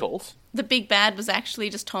imagine if difficult. the big bad was actually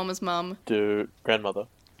just Toma's mum. Dude, grandmother.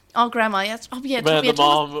 Oh, grandma. Yes. Oh yeah. Man, yeah, the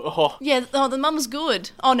mom. Oh, Yeah, oh, the mum was good.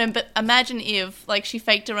 Oh, no, but imagine if, like, she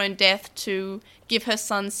faked her own death to give her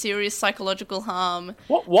son serious psychological harm.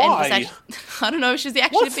 what? and was Why? I don't know, she's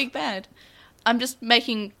actually What? a big bad. I'm just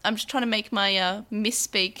trying to make my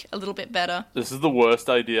misspeak a little bit better. This is the worst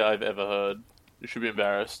idea I've ever heard. You should be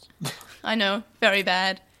embarrassed. I know, very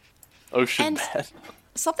bad. Ocean And- bad.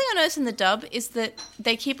 Something I noticed in the dub is that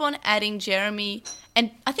they keep on adding Jeremy,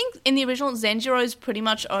 and I think in the original, Zenjiro's pretty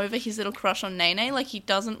much over his little crush on Nene, like, he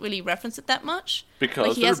doesn't really reference it that much. Because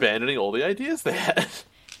like, he they're hasn't- abandoning all the ideas they had.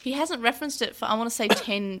 He hasn't referenced it for, I want to say,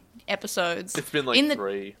 10 episodes. It's been like in the,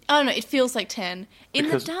 3. I don't know, it feels like 10. In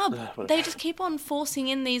Because- the dub, whatever. they just keep on forcing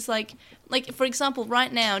in these, like, for example,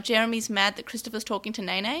 right now, Jeremy's mad that Christopher's talking to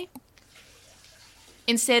Nene.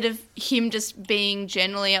 Instead of him just being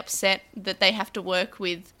generally upset that they have to work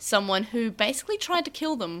with someone who basically tried to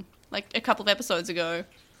kill them, like, a couple of episodes ago.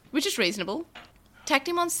 Which is reasonable.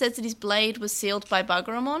 Tactimon says that his blade was sealed by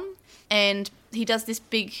Buggeramon, and he does this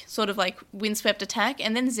big sort of like windswept attack,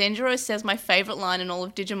 and then Zenjiro says my favourite line in all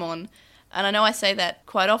of Digimon, and I know I say that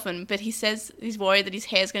quite often, but he says he's worried that his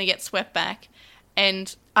hair's going to get swept back,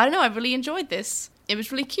 and I don't know, I really enjoyed this. It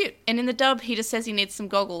was really cute, and in the dub he just says he needs some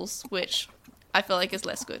goggles, which I feel like is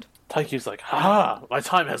less good. Taiki's like, ha! My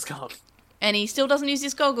time has come. And he still doesn't use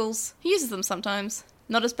his goggles. He uses them sometimes.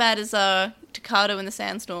 Not as bad as Takato in the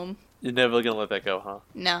Sandstorm. You're never gonna let that go, huh?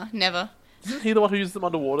 Nah, never. Isn't he the one who uses them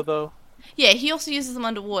underwater, though? Yeah, he also uses them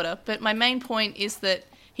underwater, but my main point is that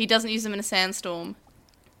he doesn't use them in a sandstorm.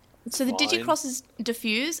 So the fine. Digicrosses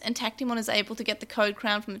diffuse, and Tactimon is able to get the code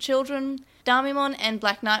crown from the children. Damimon and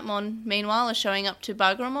Black Knightmon, meanwhile, are showing up to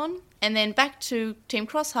Buggeramon. And then back to Team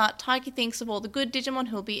Crossheart, Taiki thinks of all the good Digimon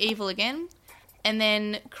who'll be evil again. And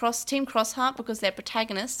then Team Crossheart, because their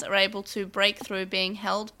protagonists, are able to break through being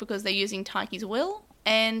held because they're using Taiki's will.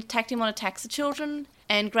 And Tactimon attacks the children,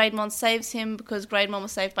 and Grademon saves him because Grademon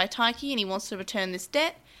was saved by Taiki and he wants to return this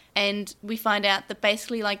debt. And we find out that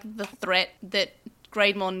basically, like, the threat that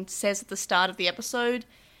Grademon says at the start of the episode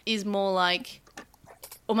is more like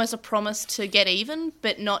almost a promise to get even,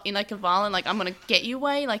 but not in like a violent, like, I'm going to get you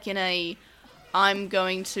way, like in a I'm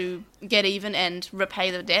going to get even and repay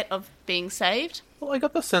the debt of being saved. Well, I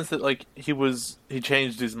got the sense that, like, he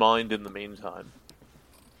changed his mind in the meantime.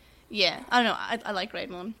 Yeah, I don't know, I like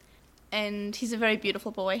Grademon. And he's a very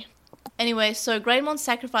beautiful boy. Anyway, so Grademon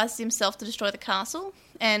sacrifices himself to destroy the castle.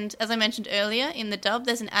 And as I mentioned earlier, in the dub,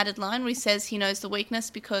 there's an added line where he says he knows the weakness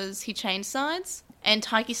because he changed sides. And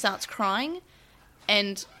Taiki starts crying.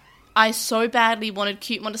 And I so badly wanted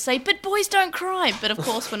Cutemon to say, but boys don't cry! But of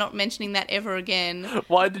course, we're not mentioning that ever again.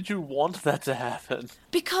 Why did you want that to happen?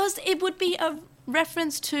 Because it would be a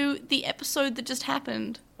reference to the episode that just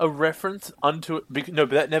happened. A reference unto... No,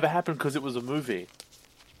 but that never happened because it was a movie.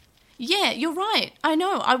 Yeah, you're right. I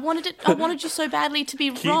know. I wanted you so badly to be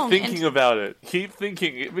Keep wrong. thinking about it. Keep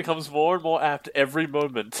thinking. It becomes more and more apt every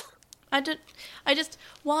moment. I just,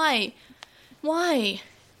 why? Why?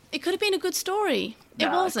 It could have been a good story. It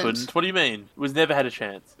Nah, wasn't. It couldn't. What do you mean? It was never had a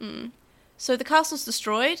chance. So the castle's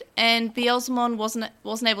destroyed, and Beelzemon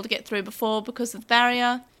wasn't able to get through before because of the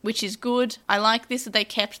barrier, which is good. I like this, that they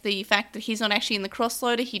kept the fact that he's not actually in the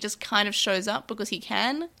crossloader, he just kind of shows up because he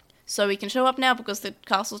can. So he can show up now because the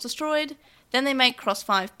castle's destroyed. Then they make Cross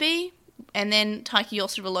 5B, and then Taiki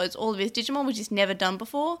also reloads all of his Digimon, which he's never done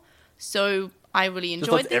before. So I really enjoyed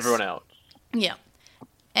Just lets this. everyone out. Yeah.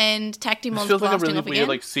 And This Tactimon's feels like a blasting really off weird, again.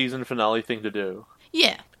 like, season finale thing to do.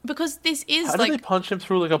 Yeah, because this is How like... did they punch him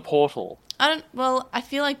through, like, a portal? I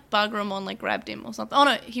feel like Bagramon, like, grabbed him or something. Oh,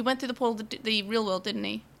 no, he went through the portal to the real world, didn't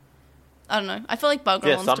he? I don't know. I feel like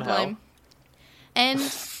Bagramon's to somehow. blame. And...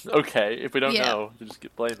 Okay, if we don't Yeah. know, you just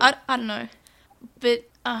get blamed. I don't know. But,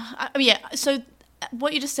 yeah, so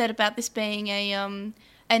what you just said about this being an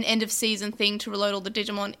end-of-season thing to reload all the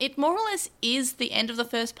Digimon, it more or less is the end of the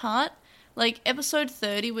first part. Like, episode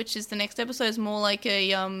 30, which is the next episode, is more like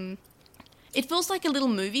a, it feels like a little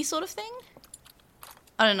movie sort of thing.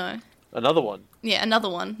 I don't know. Another one. Yeah, another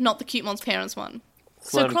one, not the Cutemon's parents one.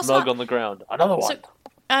 Slams Cross mug Har- on the ground. Another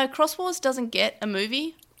one. Cross Wars doesn't get a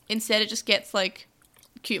movie. Instead, it just gets, like,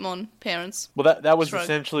 Cutemon parents. Well, that was Shrug.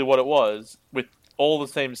 essentially what it was, with all the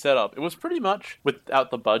same setup. It was pretty much,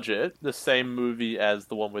 without the budget, the same movie as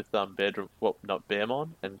the one with not Bearmon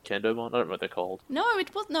and Kendomon. I don't know what they're called. No,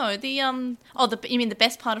 it was no you mean the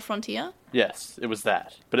best part of Frontier? Yes, it was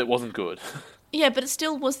that, but it wasn't good. Yeah, but it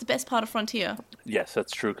still was the best part of Frontier. Yes,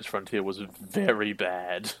 that's true, because Frontier was very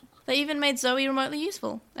bad. They even made Zoe remotely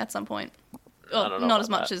useful at some point. I don't know not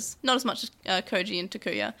about as much as Koji and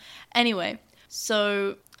Takuya. Anyway,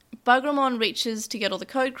 so Bagramon reaches to get all the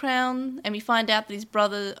Code Crown, and we find out that he's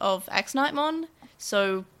brother of Axe Nightmon.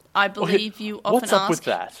 So I believe you often What's up ask, with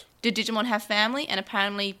that? do Digimon have family? And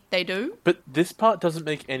apparently they do. But this part doesn't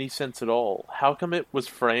make any sense at all. How come it was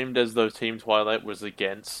framed as though Team Twilight was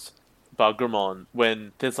against Bagramon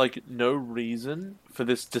when there's, like, no reason for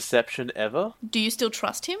this deception ever? Do you still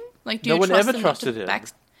trust him? Like, do No you one trust ever him not to trusted him.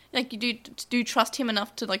 Like, do you trust him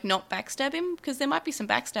enough to, like, not backstab him? Because there might be some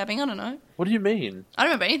backstabbing, I don't know. What do you mean? I don't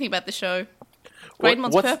remember anything about the show. What-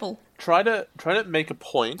 Greydmon's what's- purple. Try to make a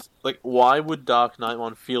point. Like, why would Dark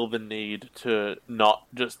Knightmon feel the need to not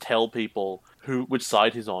just tell people which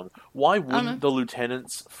side he's on? Why know. wouldn't the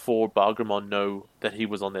lieutenants for Bagramon know that he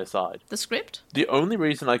was on their side? The script? The only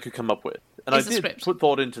reason I could come up with, and Is I the did script. put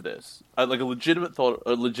thought into this, like a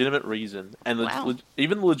legitimate reason, and Wow.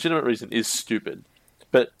 even the legitimate reason is stupid.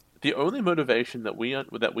 But the only motivation that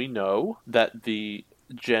we know that the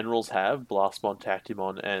generals have, Blastmon,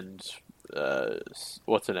 Tactimon, and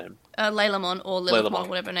what's her name? Leilamon or Lilithmon, Leilamon.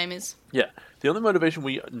 whatever her name is. Yeah, the only motivation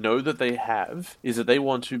we know that they have is that they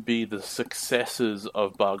want to be the successors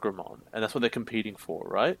of Bagramon, and that's what they're competing for,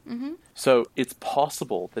 right? Mm-hmm. So it's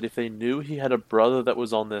possible that if they knew he had a brother that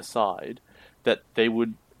was on their side, that they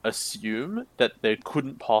would assume that there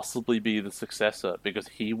couldn't possibly be the successor because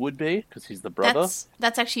he would be, because he's the brother,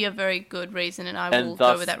 That's actually a very good reason, and I will and go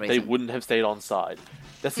thus with that they reason. wouldn't have stayed on side.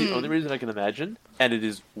 That's the only reason I can imagine, and it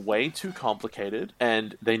is way too complicated,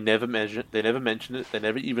 and they never mention it, they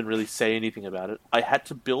never even really say anything about it. I had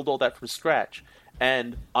to build all that from scratch,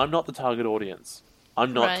 and I'm not the target audience.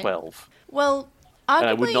 I'm not Right. 12. Well, And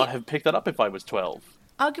I would arguably, not have picked that up if I was 12.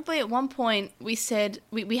 at one point we said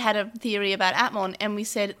we had a theory about Atmon, and we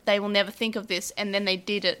said they will never think of this, and then they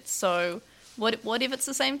did it. So what if it's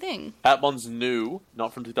the same thing? Atmon's new,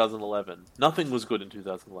 not from 2011. Nothing was good in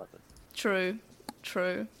 2011. True.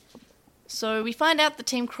 So we find out the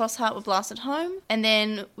Team Crossheart were blasted home, and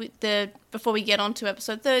then before we get on to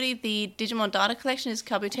episode 30, the Digimon data collection is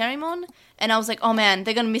Kabuterimon, and I was like, oh man,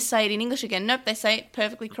 they're going to missay it in English again. Nope, they say it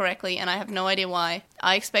perfectly correctly, and I have no idea why.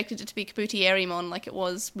 I expected it to be Kabutierimon like it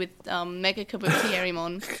was with Mega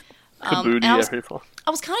Kabutierimon. And I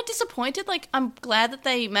was kind of disappointed. Like, I'm glad that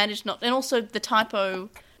they managed not... And also the typo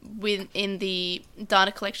in the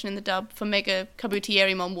data collection in the dub for Mega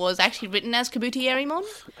Kabutierimon was actually written as Kabutierimon.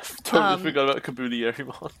 Totally forgot about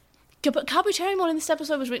Kabutierimon. But Kabuterimon in this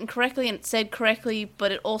episode was written correctly and it said correctly,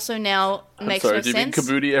 but it also now makes Sorry, no do you mean sense.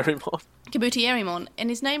 Kabutierimon? Kabutierimon. And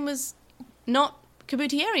his name was not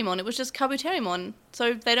Kabutierimon, it was just Kabuterimon.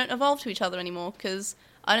 So they don't evolve to each other anymore, because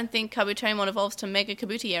I don't think Kabuterimon evolves to Mega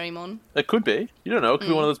Kabutierimon. It could be. You don't know. It could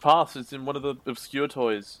be one of those paths. It's in one of the obscure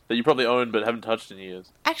toys that you probably own but haven't touched in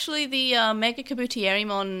years. Actually, the Mega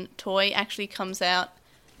Kabutierimon toy actually comes out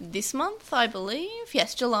this month, I believe.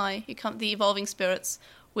 Yes, July. The Evolving Spirits,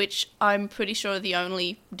 which I'm pretty sure are the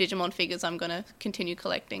only Digimon figures I'm going to continue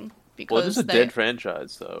collecting. Because Well, this is a dead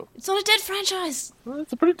franchise, though. It's not a dead franchise! Well,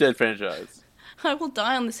 it's a pretty dead franchise. I will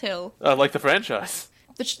die on this hill. I like the franchise.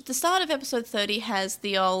 The start of episode 30 has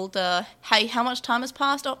the old, hey, how much time has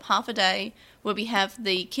passed? Oh, half a day, where we have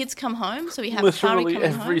the kids come home. So we have Literally Akari coming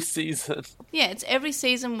every home. season. Yeah, it's every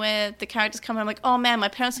season where the characters come home like, oh man, my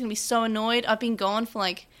parents are going to be so annoyed. I've been gone for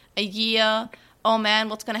like a year. Oh man,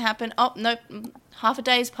 what's going to happen? Oh, nope, half a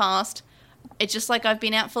day's passed. It's just like I've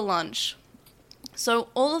been out for lunch. So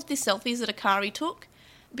all of the selfies that Akari took,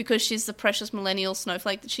 because she's the precious millennial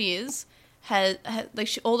snowflake that she is,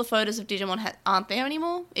 all the photos of Digimon aren't there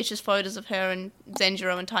anymore. It's just photos of her and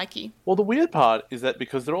Zenjiro and Taiki. Well, the weird part is that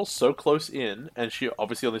because they're all so close in, and she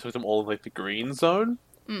obviously only took them all in like the green zone,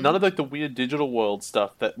 none of like the weird digital world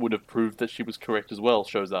stuff that would have proved that she was correct as well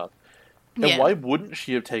shows up. And Yeah. why wouldn't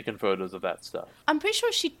she have taken photos of that stuff? I'm pretty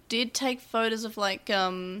sure she did take photos of like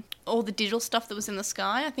all the digital stuff that was in the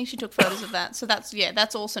sky. I think she took photos of that. So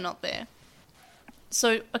that's also not there.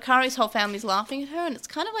 So Akari's whole family's laughing at her, and it's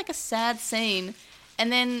kind of like a sad scene. And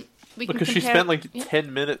then we can Because she compare... spent like Yeah.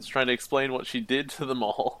 10 minutes trying to explain what she did to them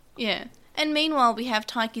all. Yeah. And meanwhile, we have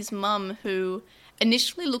Taiki's mum, who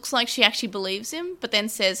initially looks like she actually believes him, but then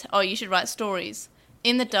says, oh, you should write stories.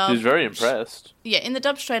 In the dub... She's very impressed. In the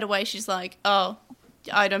dub straight away, she's like, oh,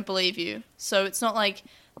 I don't believe you. So it's not like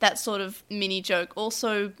that sort of mini joke.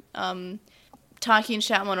 Also, Taiki and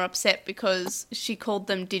Shoutmon are upset because she called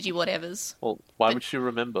them digi-whatevers. Well, why would she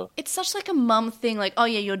remember? It's such like a mum thing, like, oh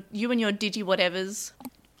yeah, you and your digi-whatevers.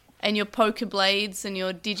 And your poker blades and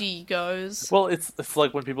your digi-goes. Well, it's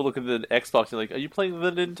like when people look at the Xbox, you're like, are you playing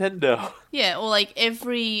the Nintendo? Yeah, or like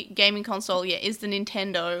every gaming console, is the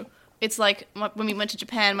Nintendo. It's like when we went to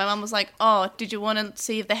Japan, my mum was like, oh, did you want to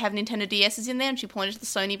see if they have Nintendo DSs in there? And she pointed to the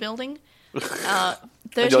Sony building. And you're like,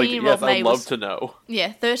 13-year-old yes, May I'd love was... to know.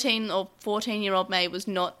 Yeah, 13 or 14-year-old May was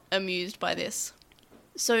not amused by this.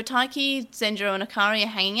 So Taiki, Zenjiro, and Akari are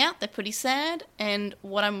hanging out. They're pretty sad. And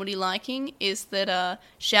what I'm really liking is that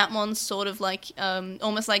Shoutmon's sort of like,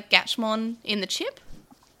 almost like Gatchmon in the chip.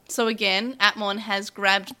 So again, Atmon has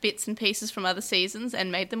grabbed bits and pieces from other seasons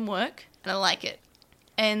and made them work. And I like it.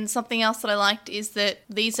 And something else that I liked is that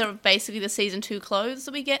these are basically the Season 2 clothes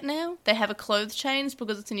that we get now. They have a clothes change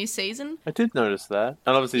because it's a new season. I did notice that.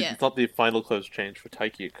 And obviously, Yeah. it's not the final clothes change for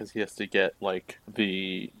Taiki, because he has to get, like, what's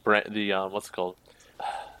it called? I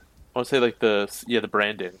want to say, like, the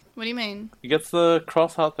branding. What do you mean? He gets the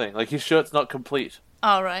cross heart thing. Like, his shirt's not complete.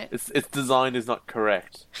 Oh, right. Its design is not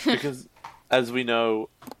correct. Because, as we know,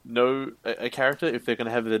 a character, if they're going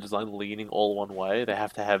to have their design leaning all one way, they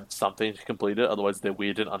have to have something to complete it, otherwise they're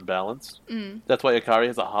weird and unbalanced. That's why Akari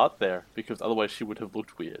has a heart there, because otherwise she would have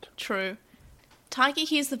looked weird. True. Taiki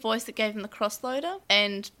hears the voice that gave him the crossloader,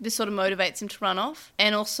 and this sort of motivates him to run off.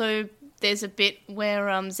 And also, there's a bit where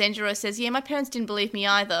Zenjiro says, yeah, my parents didn't believe me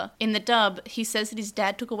either. In the dub, he says that his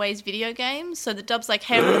dad took away his video games, so the dub's like,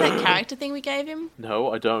 hey, remember that character thing we gave him?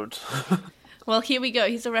 No, I don't. Well, here we go.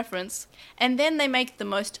 Here's a reference. And then they make the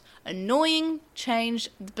most annoying change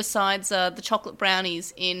besides the chocolate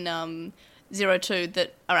brownies in 02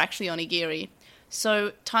 that are actually onigiri.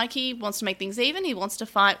 So Taiki wants to make things even. He wants to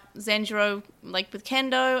fight Zenjiro like with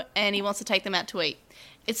kendo, and he wants to take them out to eat.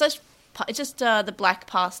 It's just the black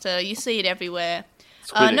pasta. You see it everywhere.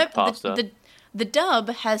 Squid ink pasta. The dub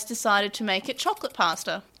has decided to make it chocolate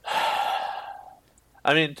pasta.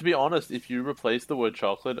 I mean, to be honest, if you replace the word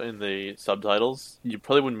chocolate in the subtitles, you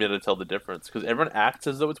probably wouldn't be able to tell the difference, because everyone acts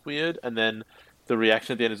as though it's weird, and then the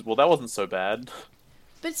reaction at the end is, well, that wasn't so bad.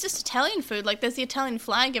 But it's just Italian food. Like, there's the Italian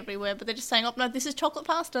flag everywhere, but they're just saying, oh, no, this is chocolate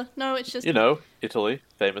pasta. No, it's just... You know, Italy,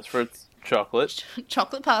 famous for its chocolate.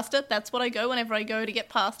 Chocolate pasta. That's what I go whenever I go to get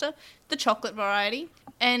pasta. The chocolate variety.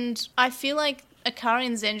 And I feel like Akari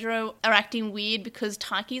and Zenjiro are acting weird because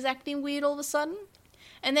Taiki's acting weird all of a sudden.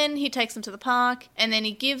 And then he takes them to the park, and then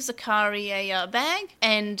he gives Akari a bag,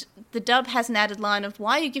 and the dub has an added line of,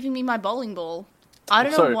 why are you giving me my bowling ball? I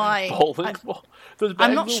don't know why. Bowling ball? Those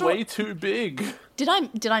I'm bags not are sure. way too big. Did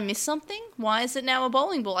I miss something? Why is it now a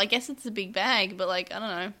bowling ball? I guess it's a big bag, but like, I don't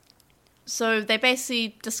know. So they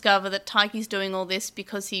basically discover that Taiki's doing all this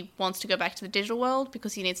because he wants to go back to the digital world,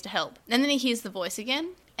 because he needs to help. And then he hears the voice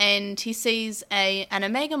again, and he sees an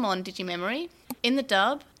Omegamon Digimemory in the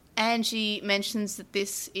dub. Angie mentions that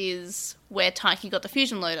this is where Taiki got the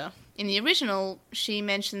fusion loader. In the original, she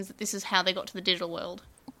mentions that this is how they got to the digital world.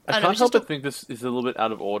 I can't help but think this is a little bit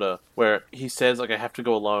out of order, where he says, like, I have to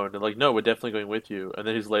go alone, and like, no, we're definitely going with you, and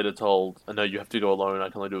then he's later told, no, you have to go alone, I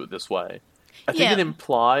can only do it this way. I think Yeah. it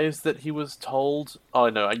implies that he was told, oh,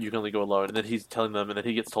 no, you can only go alone, and then he's telling them, and then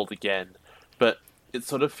he gets told again. But it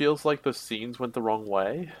sort of feels like the scenes went the wrong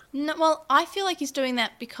way. No, well, I feel like he's doing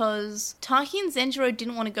that because Taki and Zenjiro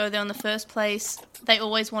didn't want to go there in the first place. They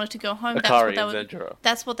always wanted to go home. Akari and Zenjiro.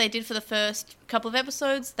 That's what they did for the first couple of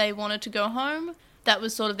episodes. They wanted to go home. That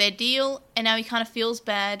was sort of their deal. And now he kind of feels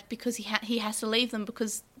bad because he has to leave them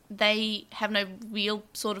because they have no real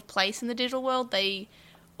sort of place in the digital world. They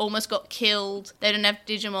almost got killed. They didn't have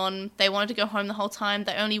Digimon. They wanted to go home the whole time.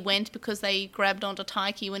 They only went because they grabbed onto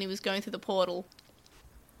Taiki when he was going through the portal.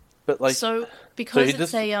 But like, so because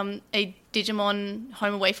it's a Digimon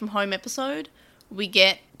Home Away from Home episode, we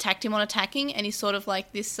get Tactimon attacking, and he's sort of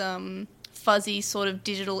like this fuzzy sort of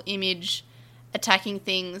digital image attacking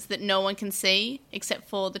things that no one can see except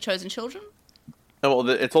for the chosen children. Oh, well,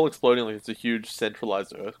 it's all exploding like it's a huge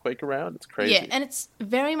centralized earthquake around. It's crazy. Yeah, and it's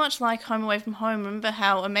very much like Home Away from Home. Remember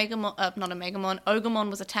how Ogamon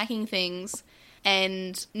was attacking things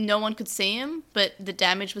and no one could see him, but the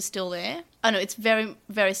damage was still there? I know, it's very,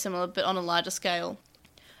 very similar, but on a larger scale.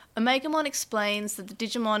 Omegamon explains that the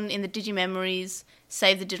Digimon in the Digimemories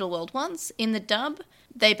saved the digital world once. In the dub,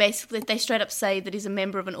 they straight up say that he's a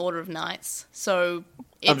member of an Order of Knights. So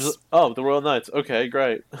it's... the Royal Knights. Okay,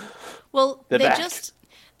 great. Well,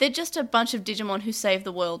 they're just a bunch of Digimon who save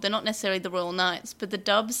the world. They're not necessarily the Royal Knights, but the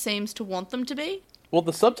dub seems to want them to be. Well,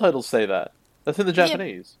 the subtitles say that. That's in the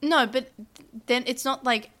Japanese. Yeah, no, but then it's not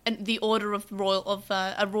like the order of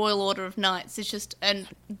a royal order of knights. It's just a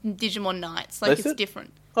Digimon Knights. Like, it's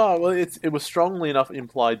different. Oh, well, it was strongly enough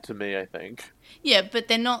implied to me, I think. Yeah, but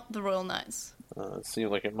they're not the Royal Knights. It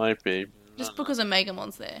seems like it might be. Just because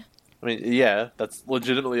Omegamon's there. I mean, yeah, that's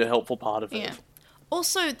legitimately a helpful part of it. Yeah.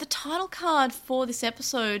 Also, the title card for this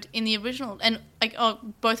episode in the original, and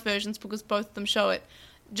both versions because both of them show it,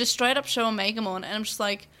 just straight up show Omegamon, and I'm just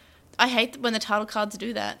like, I hate when the title cards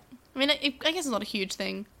do that. I mean, I guess it's not a huge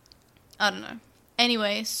thing. I don't know.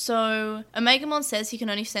 Anyway, so Omegamon says he can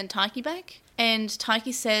only send Taiki back, and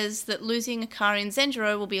Taiki says that losing Akari and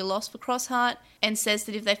Zenjiro will be a loss for Crossheart, and says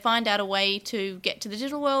that if they find out a way to get to the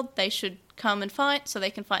digital world, they should come and fight so they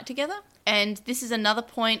can fight together. And this is another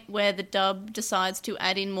point where the dub decides to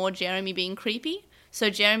add in more Jeremy being creepy.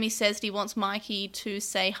 So Jeremy says that he wants Mikey to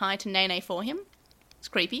say hi to Nene for him. It's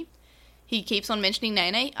creepy. He keeps on mentioning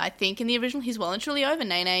Nene. I think in the original he's well and truly over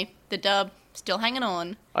Nene. The dub, still hanging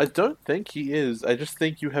on. I don't think he is. I just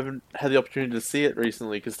think you haven't had the opportunity to see it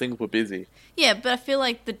recently because things were busy. Yeah, but I feel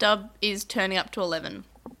like the dub is turning up to 11.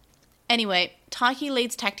 Anyway, Taiki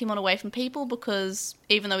leads Tactimon away from people because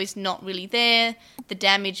even though he's not really there, the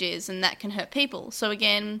damage is, and that can hurt people. So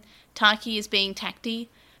again, Taiki is being Tacti,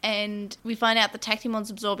 and we find out that Tactimon's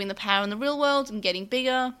absorbing the power in the real world and getting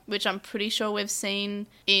bigger, which I'm pretty sure we've seen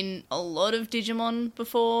in a lot of Digimon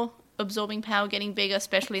before, absorbing power, getting bigger,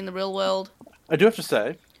 especially in the real world. I do have to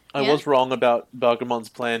say, I was wrong about Balgamon's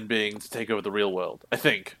plan being to take over the real world, I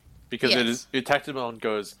think. Because Tactimon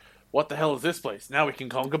goes, what the hell is this place? Now we can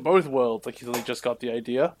conquer both worlds. Like, he's only just got the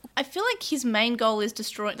idea. I feel like his main goal is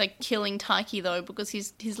killing Taiki, though, because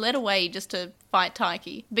he's led away just to fight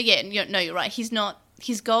Taiki. But yeah, you're right. He's not...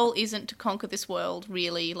 His goal isn't to conquer this world,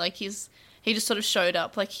 really. Like, he just sort of showed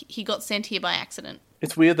up. Like, he got sent here by accident.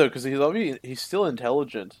 It's weird, though, because he's still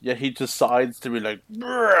intelligent, yet he decides to be like...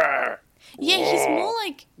 Brrr, yeah, he's more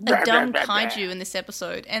like a dumb kaiju in this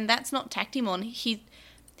episode, and that's not Tactimon.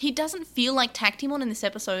 He doesn't feel like Tactimon in this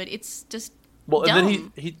episode. It's just dumb. And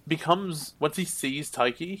then he becomes... Once he sees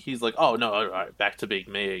Taiki, he's like, oh, no, alright, back to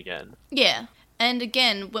being me again. Yeah. And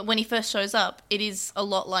again, when he first shows up, it is a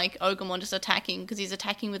lot like Ogamon just attacking, because he's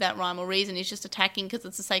attacking without rhyme or reason. He's just attacking because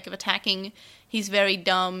it's the sake of attacking. He's very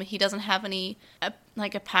dumb. He doesn't have any,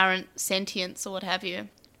 apparent sentience or what have you.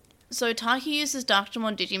 So Taiki uses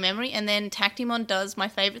Darkdramon Digimemory, and then Tactimon does my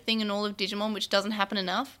favourite thing in all of Digimon, which doesn't happen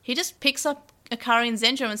enough. He just picks up Akari and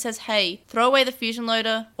Zenjiro and says, hey, throw away the fusion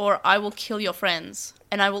loader or I will kill your friends.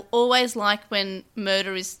 And I will always like when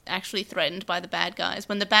murder is actually threatened by the bad guys.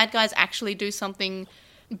 When the bad guys actually do something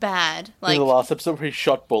bad. Like in the last episode where he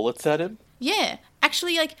shot bullets at him? Yeah.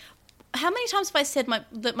 Actually, how many times have I said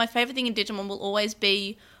that my favourite thing in Digimon will always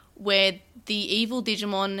be where the evil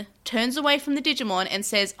Digimon turns away from the Digimon and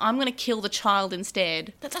says, I'm going to kill the child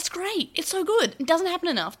instead. That's great. It's so good. It doesn't happen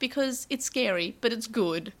enough because it's scary, but it's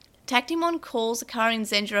good. Tactimon calls Akari and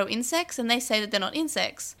Zenjiro insects, and they say that they're not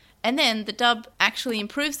insects. And then the dub actually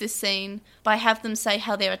improves this scene by have them say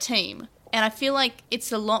how they're a team. And I feel like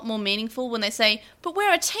it's a lot more meaningful when they say, but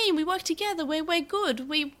we're a team, we work together, we're good,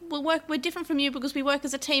 we're different from you because we work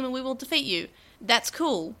as a team and we will defeat you. That's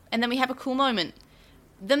cool. And then we have a cool moment.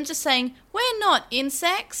 Them just saying, we're not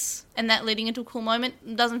insects, and that leading into a cool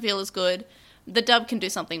moment doesn't feel as good. The dub can do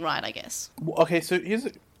something right, I guess. Okay, so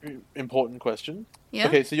important question. Yeah.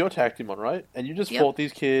 Okay, so you're Tactimon, right? And you just Yep. fought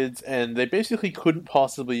these kids, and they basically couldn't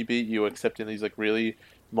possibly beat you except in these like really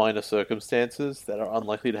minor circumstances that are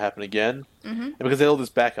unlikely to happen again. Mm-hmm. And because they had all this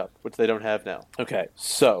backup, which they don't have now. Okay,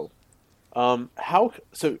 so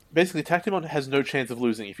so basically Tactimon has no chance of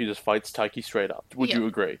losing if he just fights Taiki straight up. Would Yep. you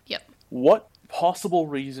agree? Yep. What possible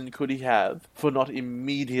reason could he have for not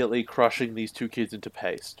immediately crushing these two kids into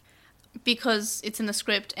paste? Because it's in the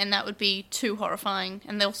script, and that would be too horrifying.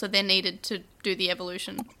 And also, they're needed to do the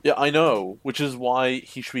evolution. Yeah, I know, which is why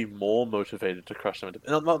he should be more motivated to crush them.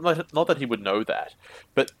 Not that he would know that,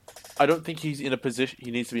 but I don't think he's in a position.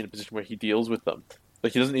 He needs to be in a position where he deals with them.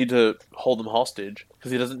 Like, he doesn't need to hold them hostage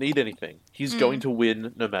because he doesn't need anything. He's going to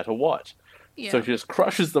win no matter what. Yeah. So if he just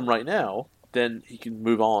crushes them right now, then he can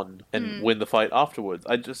move on and win the fight afterwards.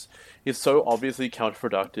 It's so obviously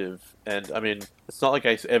counterproductive, and I mean, it's not like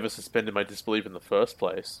I ever suspended my disbelief in the first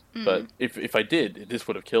place, but if I did, this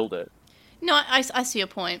would have killed it. No, I see your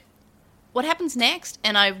point. What happens next,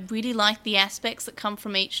 and I really like the aspects that come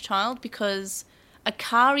from each child, because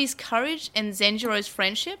Akari's courage and Zenjiro's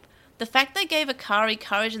friendship, the fact they gave Akari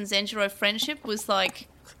courage and Zenjiro friendship was, like,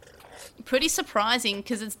 pretty surprising,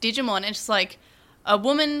 because it's Digimon, and it's just like, a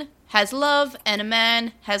woman has love and a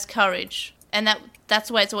man has courage. And that's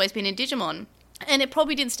the way it's always been in Digimon. And it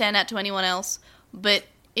probably didn't stand out to anyone else, but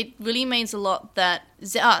it really means a lot that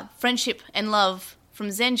friendship and love from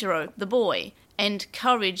Zenjiro, the boy, and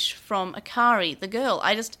courage from Akari, the girl.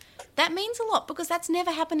 That means a lot, because that's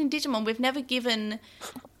never happened in Digimon. We've never given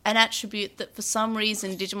an attribute that for some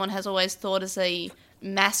reason Digimon has always thought as a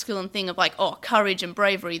masculine thing of like, oh, courage and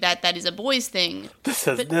bravery, that is a boy's thing. This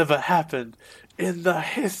has never happened in the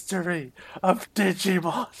history of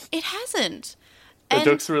Digimon. It hasn't. The And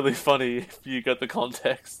joke's really funny if you get the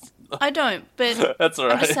context. I don't, but That's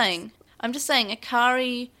alright. I'm just saying,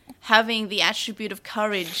 Akari having the attribute of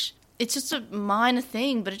courage, it's just a minor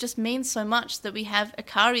thing, but it just means so much that we have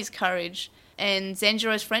Akari's courage and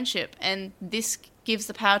Zenjiro's friendship, and this gives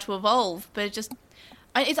the power to evolve, but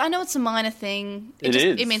I know it's a minor thing.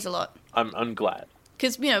 It means a lot. I'm glad.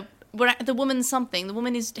 Because, the woman's something. The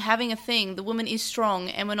woman is having a thing. The woman is strong,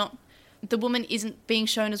 and the woman isn't being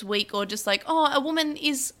shown as weak or just like, oh, a woman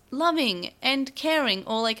is loving and caring,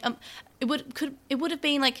 or like, it would have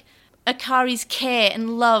been like Akari's care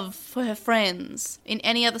and love for her friends in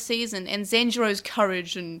any other season, and Zenjiro's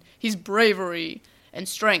courage and his bravery and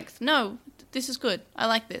strength. No, this is good. I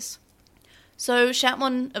like this. So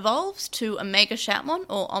Shoutmon evolves to Omega Shoutmon,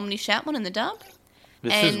 or Omni Shoutmon in the dub.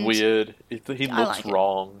 This is weird. He looks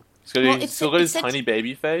wrong. He's still got his tiny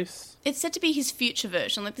baby face. It's said to be his future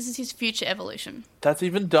version. Like, this is his future evolution. That's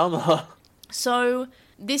even dumber. So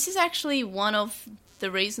this is actually one of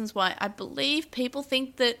the reasons why I believe people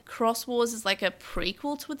think that Cross Wars is like a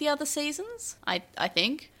prequel to the other seasons. I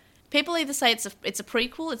think people either say it's a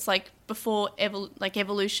prequel. It's like before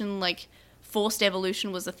evolution, like forced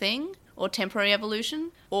evolution was a thing, or temporary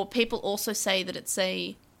evolution. Or people also say that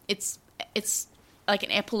it's like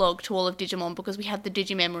an epilogue to all of Digimon, because we have the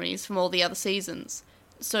Digimemories from all the other seasons.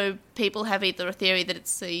 So people have either a theory that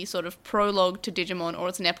it's the sort of prologue to Digimon, or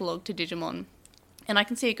it's an epilogue to Digimon. And I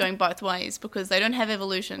can see it going both ways, because they don't have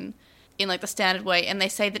evolution in like the standard way, and they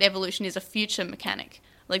say that evolution is a future mechanic.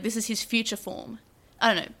 Like, this is his future form.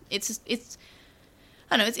 I don't know. It's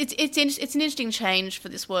an interesting change for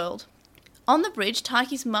this world. On the bridge,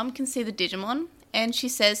 Taiki's mum can see the Digimon, and she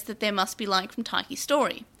says that there must be like from Taiki's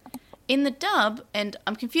story. In the dub, and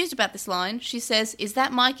I'm confused about this line, she says, "Is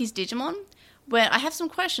that Mikey's Digimon?" Where I have some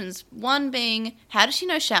questions. One being, how does she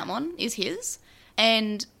know Shoutmon is his?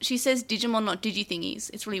 And she says Digimon, not Digi-thingies.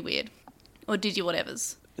 It's really weird. Or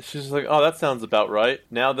Digi-whatevers. She's like, oh, that sounds about right.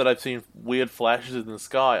 Now that I've seen weird flashes in the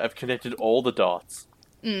sky, I've connected all the dots.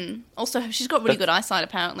 Also, she's got really good eyesight,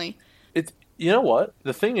 apparently. You know what?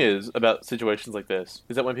 The thing is about situations like this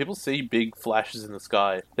is that when people see big flashes in the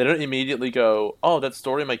sky, they don't immediately go, oh, that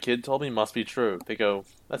story my kid told me must be true. They go,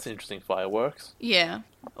 that's interesting fireworks. Yeah.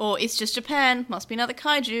 Or, it's just Japan. Must be another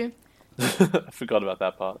kaiju. I forgot about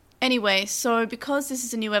that part. Anyway, so because this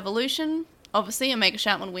is a new evolution, obviously Omega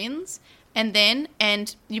Shoutmon wins.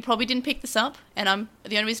 And you probably didn't pick this up, and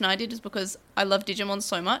the only reason I did is because I love Digimon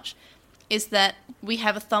so much, is that we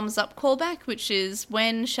have a thumbs up callback, which is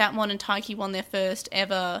when Shoutmon and Taiki won their first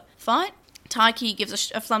ever fight. Taiki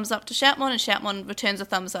gives a thumbs up to Shoutmon, and Shoutmon returns a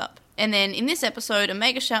thumbs up. And then in this episode,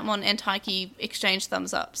 Omega Shoutmon and Taiki exchange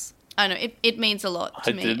thumbs ups. I don't know, it means a lot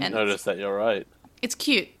to me. I didn't notice that, you're right. It's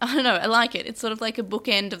cute. I don't know, I like it. It's sort of like a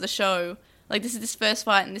bookend of the show. Like, this is this first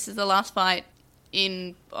fight, and this is the last fight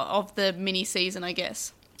of the mini season, I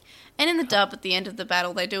guess. And in the dub, at the end of the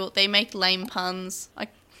battle, they make lame puns.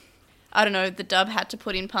 I don't know, the dub had to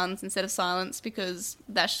put in puns instead of silence because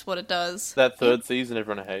that's just what it does. That third season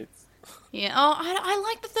everyone hates. Yeah. Oh, I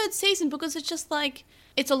like the third season because it's just like,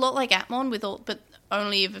 it's a lot like Atmon but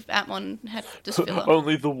only if Atmon had just filler.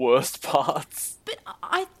 Only the worst parts. But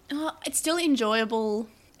it's still enjoyable.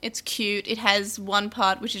 It's cute. It has one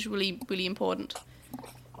part which is really, really important.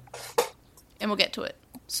 And we'll get to it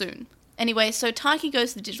soon. Anyway, so Taiki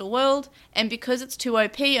goes to the digital world, and because it's too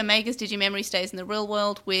OP, Omega's Digimemory stays in the real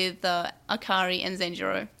world with Akari and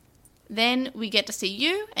Zenjiro. Then we get to see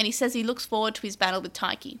Yu, and he says he looks forward to his battle with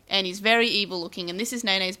Taiki. And he's very evil looking, and this is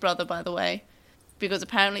Nene's brother, by the way. Because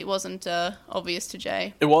apparently it wasn't obvious to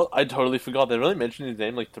Jay. I totally forgot. They only mentioned his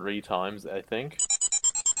name like 3 times, I think.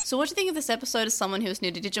 So what do you think of this episode as someone who's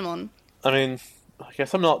new to Digimon? I mean, I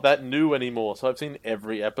guess I'm not that new anymore, so I've seen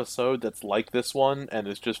every episode that's like this one, and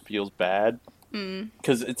it just feels bad.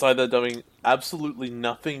 Because it's either doing absolutely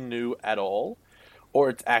nothing new at all, or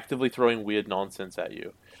it's actively throwing weird nonsense at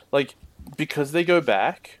you. Like, because they go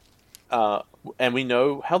back, and we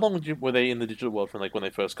know... How long were they in the digital world from like when they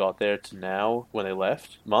first got there to now, when they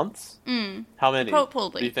left? Months? How many?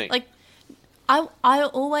 Probably. Do you think? Like, I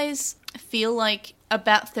always feel like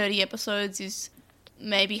about 30 episodes is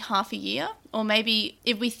maybe half a year, or maybe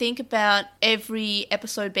if we think about every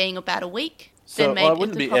episode being about a week, so, then maybe well, it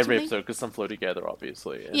wouldn't be every episode because some flow together,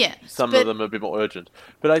 obviously. And yeah, some of them are a bit more urgent.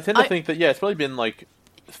 But I tend to think that it's probably been like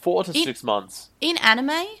 4 to 6 months in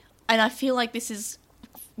anime, and I feel like this is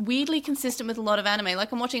weirdly consistent with a lot of anime.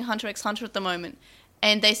 Like I'm watching Hunter x Hunter at the moment,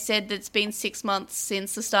 and they said that it's been 6 months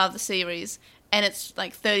since the start of the series, and it's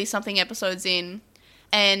like 30 something episodes in.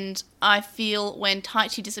 And I feel when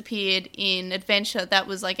Taichi disappeared in Adventure, that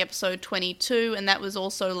was like episode 22, and that was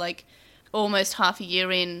also like almost half a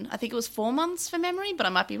year in. I think it was 4 months for memory, but I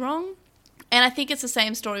might be wrong. And I think it's the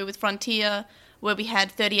same story with Frontier, where we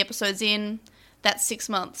had 30 episodes in, that's 6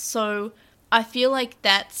 months. So I feel like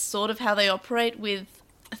that's sort of how they operate with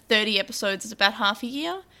 30 episodes is about half a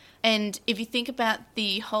year. And if you think about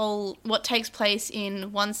the whole, what takes place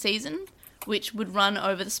in one season, which would run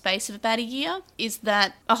over the space of about a year, is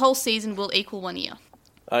that a whole season will equal 1 year.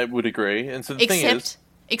 I would agree. And so the thing is...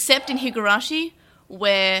 Except in Higurashi,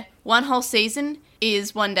 where one whole season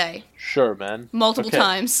is 1 day. Sure, man. Multiple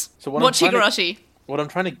times. So watch Higurashi. What I'm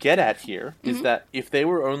trying to get at here is that if they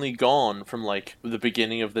were only gone from like the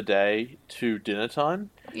beginning of the day to dinner time,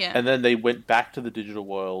 and then they went back to the digital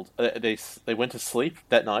world, they went to sleep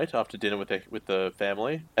that night after dinner with the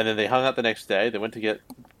family, and then they hung out the next day, they went to get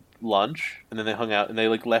lunch, and then they hung out, and they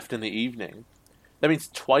like left in the evening. That means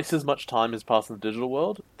twice as much time has passed in the digital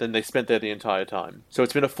world than they spent there the entire time. So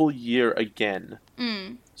it's been a full year again.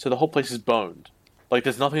 So the whole place is boned. Like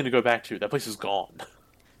there's nothing to go back to. That place is gone.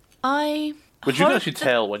 But you can actually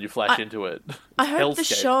tell when you flash into it. I hope the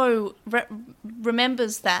show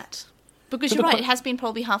remembers that. Because you're right, it has been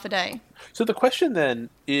probably half a day. So the question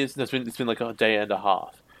then is, it's been like a day and a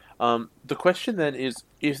half. The question then is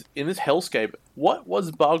in this hellscape, what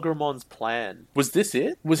was Bargramon's plan? Was this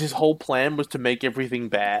it? Was his whole plan was to make everything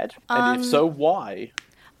bad? And if so, why?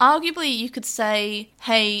 Arguably, you could say,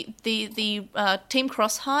 hey, the Team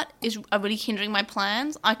Crossheart is really hindering my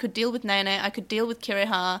plans. I could deal with Nene, I could deal with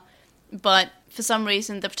Kiriha, but for some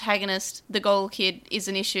reason the protagonist, the Gold Kid, is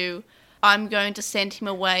an issue. I'm going to send him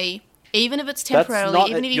away, even if it's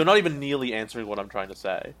temporarily. You're not even nearly answering what I'm trying to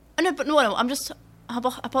say. No, I'm just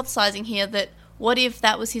hypothesizing here that what if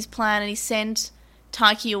that was his plan and he sent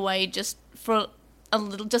Taiki away just for a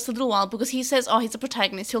little while because he says, oh, he's a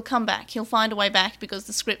protagonist, he'll come back, he'll find a way back because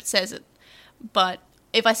the script says it. But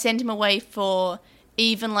if I send him away for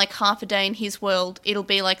even like half a day in his world, it'll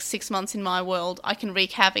be like 6 months in my world. I can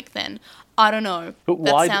wreak havoc then. I don't know. But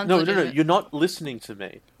why? No, you're not listening to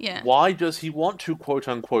me. Yeah. Why does he want to quote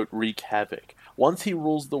unquote wreak havoc? Once he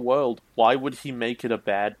rules the world, why would he make it a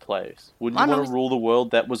bad place? Wouldn't you want to rule the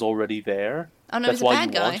world that was already there? I know, that's why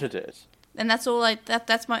you wanted it. And that's all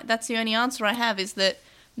that's the only answer I have, is that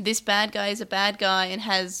this bad guy is a bad guy and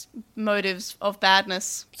has motives of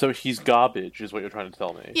badness. So he's garbage, is what you're trying to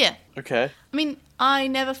tell me? Yeah. Okay. I mean, I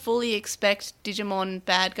never fully expect Digimon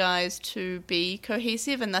bad guys to be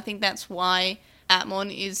cohesive, and I think that's why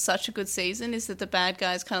Atmon is such a good season, is that the bad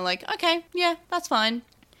guy's kind of like, okay, yeah, that's fine.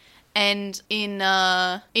 And in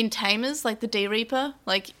Tamers, like the D-Reaper,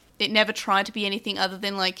 like it never tried to be anything other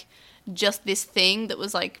than like just this thing that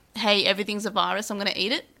was like, hey, everything's a virus, I'm going to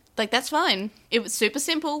eat it. Like, that's fine. It was super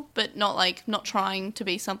simple, but not trying to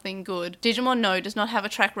be something good. Digimon No does not have a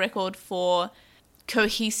track record for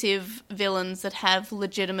cohesive villains that have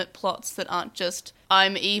legitimate plots that aren't just,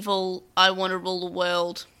 I'm evil, I want to rule the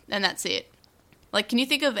world, and that's it. Like, can you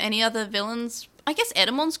think of any other villains I guess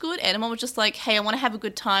Edamon's good. Edamon was just like, hey, I want to have a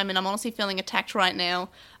good time, and I'm honestly feeling attacked right now.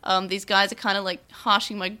 These guys are kind of like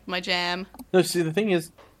harshing my jam. No, see, the thing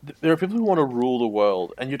is, there are people who want to rule the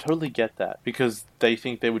world, and you totally get that because they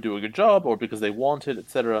think they would do a good job, or because they want it,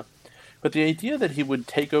 etc. But the idea that he would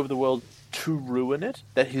take over the world to ruin it,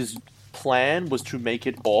 that his plan was to make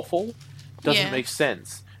it awful, doesn't make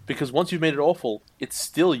sense. Because once you've made it awful, it's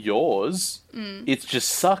still yours. It just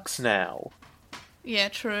sucks now. Yeah,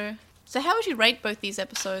 true. So how would you rate both these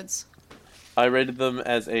episodes? I rated them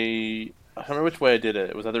as a... I can't remember which way I did it.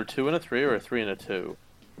 It was either a 2 and a 3 or a 3 and a 2.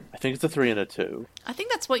 I think it's a 3 and a 2. I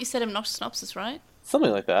think that's what you said in Nox Synopsis, right?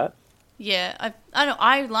 Something like that. Yeah, I don't know.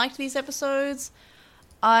 I liked these episodes.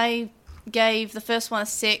 I gave the first one a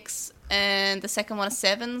 6 and the second one a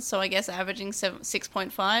 7, so I guess averaging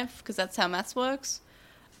 6.5 because that's how maths works.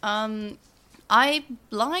 I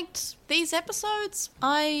liked these episodes.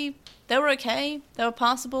 They were okay. They were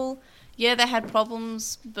passable. Yeah, they had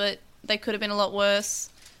problems, but they could have been a lot worse.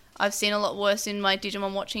 I've seen a lot worse in my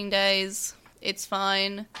Digimon watching days. It's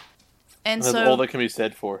fine. And that's so all that can be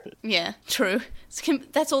said for it. Yeah, true.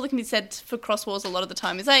 That's all that can be said for Cross Wars a lot of the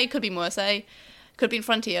time. Is it could be worse, Could have been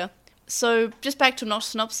Frontier. So, just back to Nox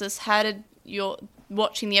Synopsis, how did your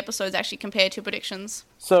watching the episodes actually compare to your predictions?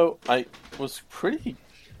 So, I was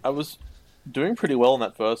doing pretty well in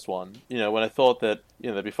that first one. You know, when I thought that,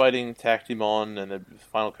 they'd be fighting Tactimon and the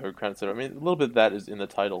final code crown, etc. I mean, a little bit of that is in the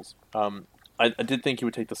titles. I did think he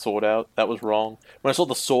would take the sword out. That was wrong. When I saw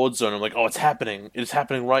the sword zone, I'm like, oh, it's happening. It's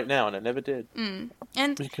happening right now, and it never did. And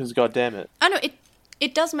because, God damn it. I know,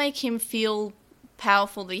 it does make him feel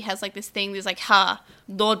powerful that he has, like, this thing that's like,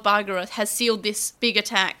 Lord Bargaroth has sealed this big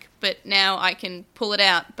attack, but now I can pull it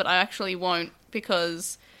out, but I actually won't,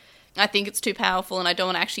 because I think it's too powerful, and I don't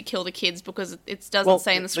want to actually kill the kids, because it doesn't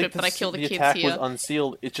say in the script that I kill the kids here. The attack was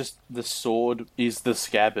unsealed. It's just the sword is the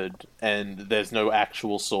scabbard, and there's no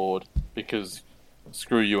actual sword, because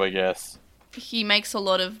screw you, I guess. He makes a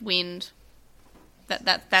lot of wind.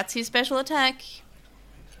 That's his special attack.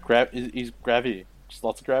 He's gravity. Just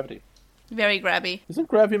lots of gravity. Very grabby. Isn't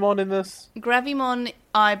Gravimon in this? Gravimon,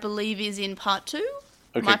 I believe, is in part 2.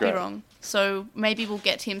 Okay, Might great. be wrong. So maybe we'll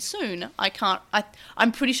get to him soon.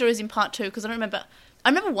 I'm pretty sure he's in part 2 because I don't remember. I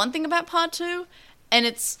remember one thing about part 2, and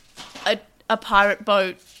it's a pirate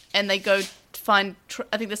boat, and they go find.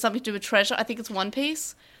 I think there's something to do with treasure. I think it's One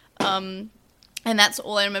Piece. And that's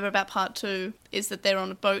all I remember about part 2 is that they're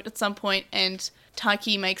on a boat at some point, and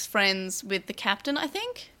Taiki makes friends with the captain. I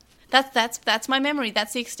think that's my memory.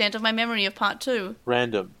 That's the extent of my memory of part 2.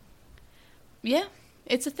 Random. Yeah,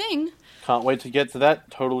 it's a thing. Can't wait to get to that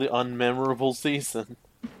totally unmemorable season.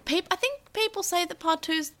 I think people say that part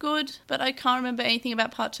 2 is good, but I can't remember anything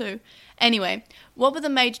about part 2. Anyway, what were the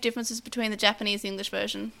major differences between the Japanese and English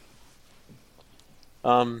version?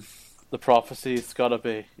 The prophecy, it's gotta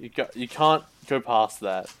be. You can't go past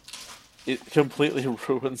that. It completely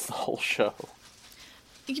ruins the whole show.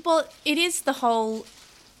 Well, it is the whole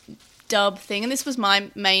dub thing, and this was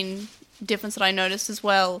my main difference that I noticed as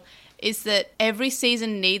well, is that every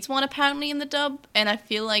season needs one apparently in the dub, and I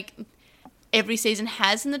feel like every season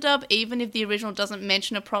has in the dub, even if the original doesn't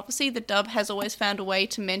mention a prophecy, the dub has always found a way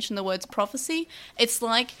to mention the words prophecy. It's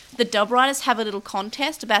like the dub writers have a little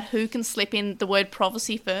contest about who can slip in the word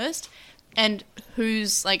prophecy first, and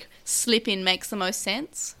whose, like, slip in makes the most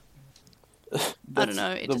sense. I don't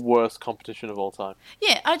know. The worst competition of all time.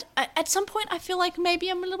 Yeah, at some point I feel like maybe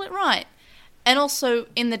I'm a little bit right. And also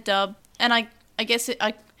in the dub, and I guess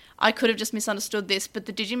I could have just misunderstood this, but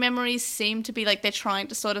the Digimemories seem to be like they're trying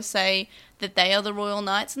to sort of say that they are the Royal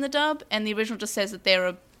Knights in the dub, and the original just says that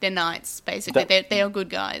they're knights, basically. They are good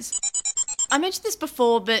guys. I mentioned this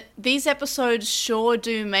before, but these episodes sure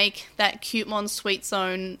do make that Cutemon Sweet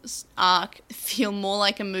Zone arc feel more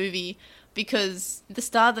like a movie, because the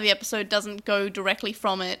start of the episode doesn't go directly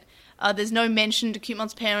from it. There's no mention to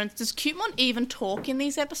Cutemon's parents. Does Cutemon even talk in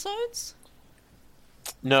these episodes?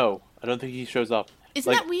 No, I don't think he shows up.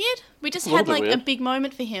 Isn't that weird? We just had like a big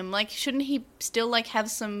moment for him. Like, shouldn't he still like have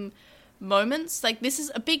some moments? Like, this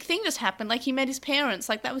is a big thing just happened. Like, he met his parents.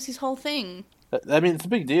 Like, that was his whole thing. I mean, it's a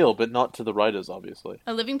big deal, but not to the writers, obviously.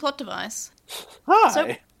 A living plot device. Hi.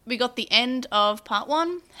 So we got the end of part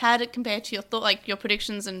 1. How did it compare to your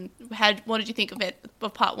predictions, and what did you think of it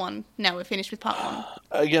of part 1? Now we're finished with part 1.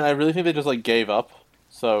 Again, I really think they just like gave up.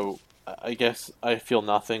 So I guess I feel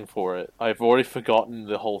nothing for it. I've already forgotten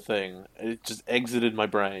the whole thing. It just exited my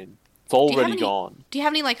brain. It's already gone. Do you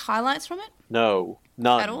have any like highlights from it? No,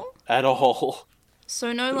 none at all. At all.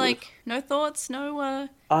 So no thoughts, no.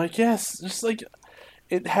 I guess just like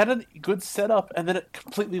it had a good setup, and then it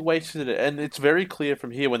completely wasted it. And it's very clear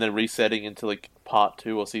from here when they're resetting into like part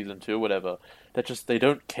 2 or season 2, whatever, that just they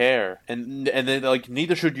don't care, and then like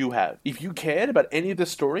neither should you have. If you cared about any of the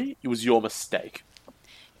story, it was your mistake.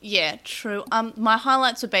 Yeah, true. My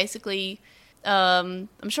highlights were basically, I'm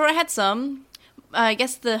sure I had some. I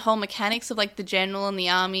guess the whole mechanics of like the general and the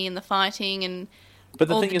army and the fighting and But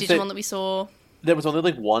the all thing the is Digimon that we saw. there was only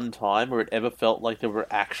like one time where it ever felt like there were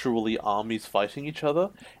actually armies fighting each other.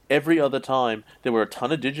 Every other time, there were a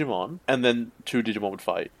ton of Digimon, and then two Digimon would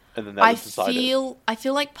fight, and then that was decided. I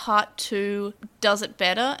feel like part 2 does it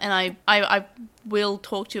better, and I will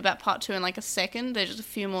talk to you about part 2 in like a second. There's just a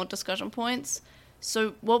few more discussion points.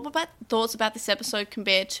 So what about thoughts about this episode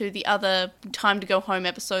compared to the other Time to Go Home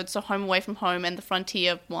episodes, so Home Away from Home and the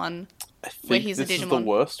Frontier one, I where think he's this a is the Digimon?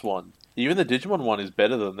 worst one. Even the Digimon one is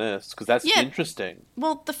better than this, because that's Yeah. interesting.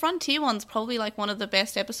 Well, the Frontier one's probably like one of the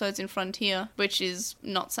best episodes in Frontier, which is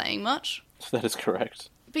not saying much. That is correct.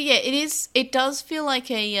 But yeah, it is. It does feel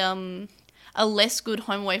like a less good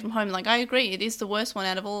Home Away from Home. Like I agree, it is the worst one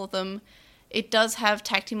out of all of them. It does have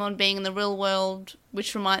Tactimon being in the real world,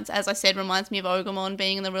 which as I said, reminds me of Ogamon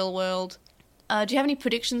being in the real world. Do you have any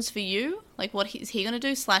predictions for you? Like what is he going to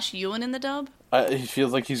do? / Ewan in the dub? He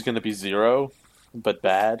feels like he's going to be Zero, but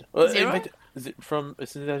bad. Zero?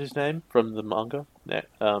 Isn't that his name? From the manga? Yeah,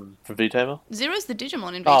 from V-Tamer? Zero's the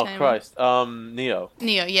Digimon in Oh, V-Tamer. Christ. Neo.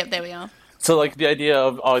 Neo, yep, there we are. So, like, the idea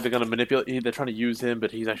of, they're going to manipulate, they're trying to use him, but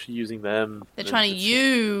he's actually using them. They're trying to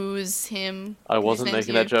use him. I wasn't His name's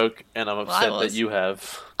making that you. joke, and I'm Well, I upset that was. you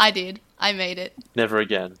have. I did. I made it. Never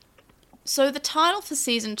again. So the title for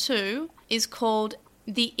season 2 is called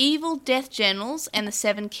The Evil Death Generals and the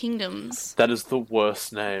Seven Kingdoms. That is the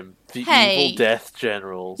worst name. The Hey. Evil Death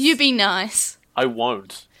Generals. You be nice. I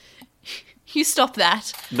won't. You stop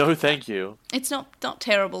that. No, thank you. It's not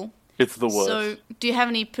terrible. It's the worst. So, do you have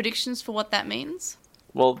any predictions for what that means?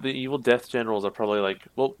 Well, the Evil Death Generals are probably like...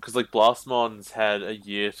 Well, because like Blastmon's had a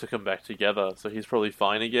year to come back together, so he's probably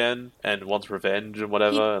fine again, and wants revenge and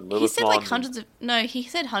whatever, and Lilithmon... He said like hundreds of... No, he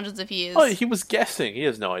said hundreds of years. Oh, he was guessing. He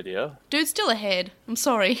has no idea. Dude's still ahead. I'm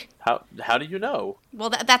sorry. How do you know? Well,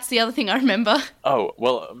 that's the other thing I remember. Oh,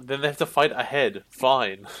 well, then they have to fight ahead.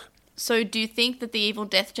 Fine. So, do you think that the Evil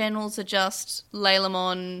Death Generals are just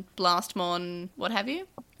Laylamon, Blastmon, what have you?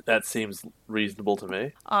 That seems reasonable to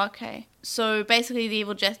me. Okay. So basically the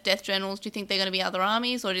Evil Death Generals, do you think they're going to be other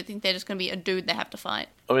armies, or do you think they're just going to be a dude they have to fight?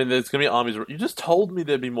 I mean, there's going to be armies... You just told me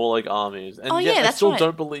there'd be more like armies, and Oh, yet yeah, I that's still right.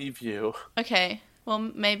 don't believe you. Okay. Well,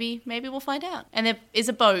 maybe we'll find out. And there is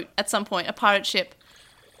a boat at some point, a pirate ship,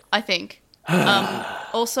 I think.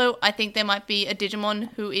 Also, I think there might be a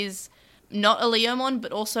Digimon who is not a Leomon,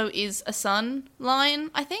 but also is a Sun Lion,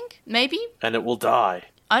 I think. Maybe? And it will die.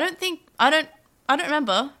 I don't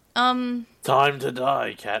remember. Time to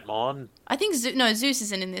die, Catmon. I think Zeus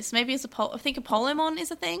isn't in this. Maybe it's I think Apollomon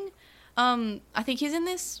is a thing. I think he's in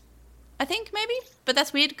this. I think maybe, but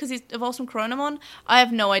that's weird because he's evolved from Chronomon. I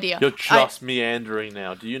have no idea. You're just meandering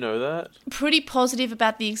now. Do you know that? Pretty positive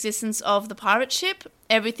about the existence of the pirate ship.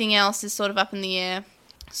 Everything else is sort of up in the air.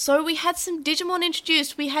 So we had some Digimon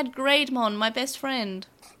introduced. We had Greydmon, my best friend.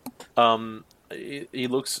 He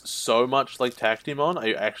looks so much like Tactimon.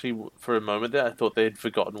 I actually, for a moment there, I thought they'd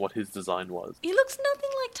forgotten what his design was. He looks nothing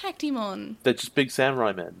like Tactimon. They're just big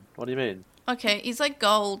samurai men. What do you mean? Okay, he's like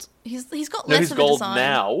gold. He's got No, less he's of a gold design.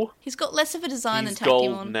 now. He's got less of a design He's than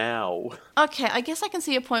Tactimon. gold now. Okay, I guess I can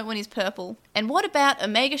see your point when he's purple. And what about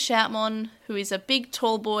Omega Shoutmon, who is a big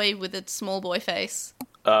tall boy with a small boy face?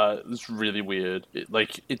 It's really weird.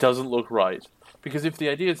 It doesn't look right. Because if the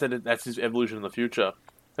idea is that that's his evolution in the future,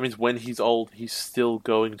 that means when he's old, he's still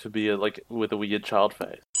going to be with a weird child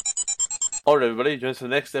face. Alright everybody, join us for the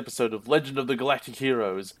next episode of Legend of the Galactic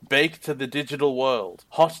Heroes, Bake to the Digital World,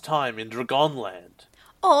 Hot Time in Dragonland,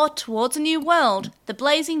 Or Towards a New World, the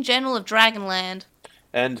blazing general of Dragonland.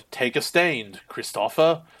 and Take a Stained,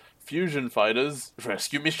 Christopher, Fusion Fighters,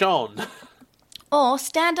 Rescue Mission, Or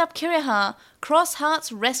Stand Up Kiriha, Cross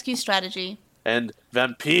Heart's rescue strategy. and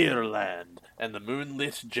Vampirland, and the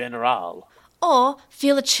Moonlit General. Or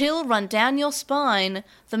Feel a chill run down your spine,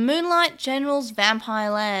 the Moonlight General's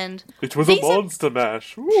Vampire Land. It was These a monster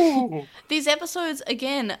mash. Woo! These episodes,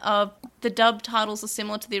 again, the dub titles are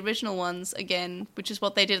similar to the original ones, again, which is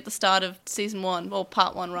what they did at the start of Season 1, or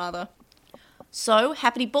Part 1, rather. So,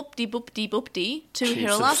 happy boopty boopty boopty to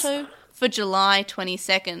Jesus. Hirolato for July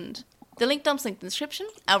 22nd. The link dump's linked in the description.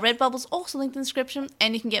 Our Redbubble's also linked in the description,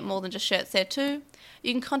 and you can get more than just shirts there too.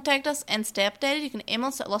 You can contact us and stay updated. You can email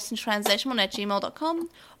us at lostintranslationmon@gmail.com,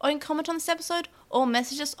 or you can comment on this episode or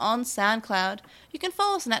message us on SoundCloud. You can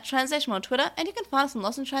follow us on @translationmon on Twitter, and you can find us on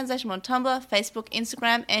Lost in Translation on Tumblr, Facebook,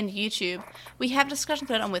 Instagram, and YouTube. We have a discussion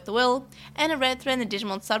thread on With the Will, and a Reddit thread in the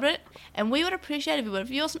Digimon subreddit, and we would appreciate if you would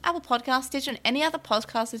review us on Apple Podcasts, Stitcher, and any other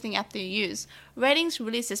podcast listening app that you use. Ratings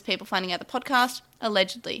really assist people finding out the podcast,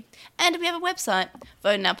 allegedly. And we have a website.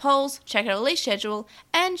 Vote in our polls, check out our release schedule,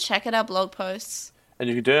 and check out our blog posts. And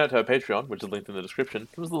you can donate to our Patreon, which is linked in the description,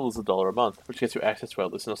 for as little as $1 a month, which gets you access to our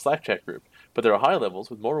listener Slack chat group. But there are higher levels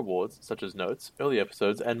with more rewards, such as notes, early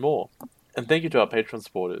episodes, and more. And thank you to our Patreon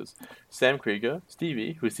supporters, Sam Krieger,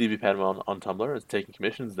 Stevie, who is Stevie Padmon on Tumblr and is taking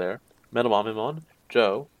commissions there, Metal Mamimon,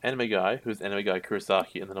 Joe, Anime Guy, who is Anime Guy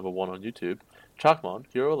Kurosaki and the #1 on YouTube, Chakmon,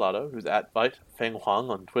 Hiro Olato, who's at Fight Feng Huang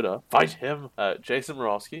on Twitter, fight him, Jason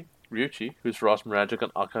Morosky, Ryuchi, who's Ross Maragic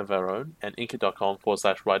on Archive Our Own, and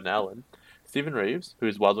Inca.com/Ryden Allen, Stephen Reeves, who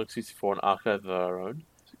is Wildlink64 on Archive of Our Own,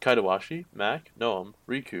 Kaidawashi, Mac, Noam,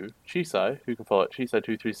 Riku, Chisai, who can follow at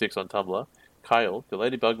Chisai236 on Tumblr, Kyle, the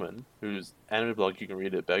Lady Bugman, whose anime blog you can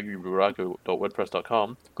read at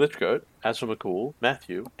baggyburako.wordpress.com, Glitchgoat, Astro McCool,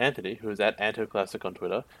 Matthew, Anthony, who is at AntoClassic on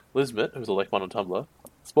Twitter, Lizmet, who's a Lekmon on Tumblr,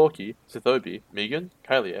 Sporky, Sithobi, Megan,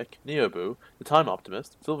 Kyliek, Neobu, The Time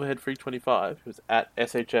Optimist, Silverhead Freak 25, who's at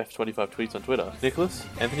SHF25 tweets on Twitter, Nicholas,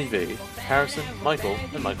 Anthony V, Harrison, Michael,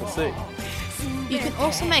 and Michael C. You can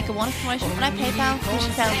also make a one-off promotion on our PayPal, which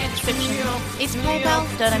is found in the description. It's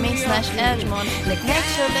paypal.me/energymon. Make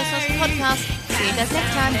sure to listen to the podcast. See you guys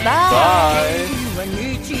next time. Bye!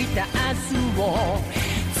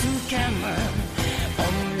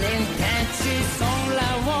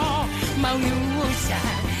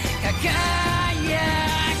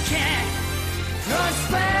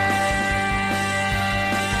 Prosper!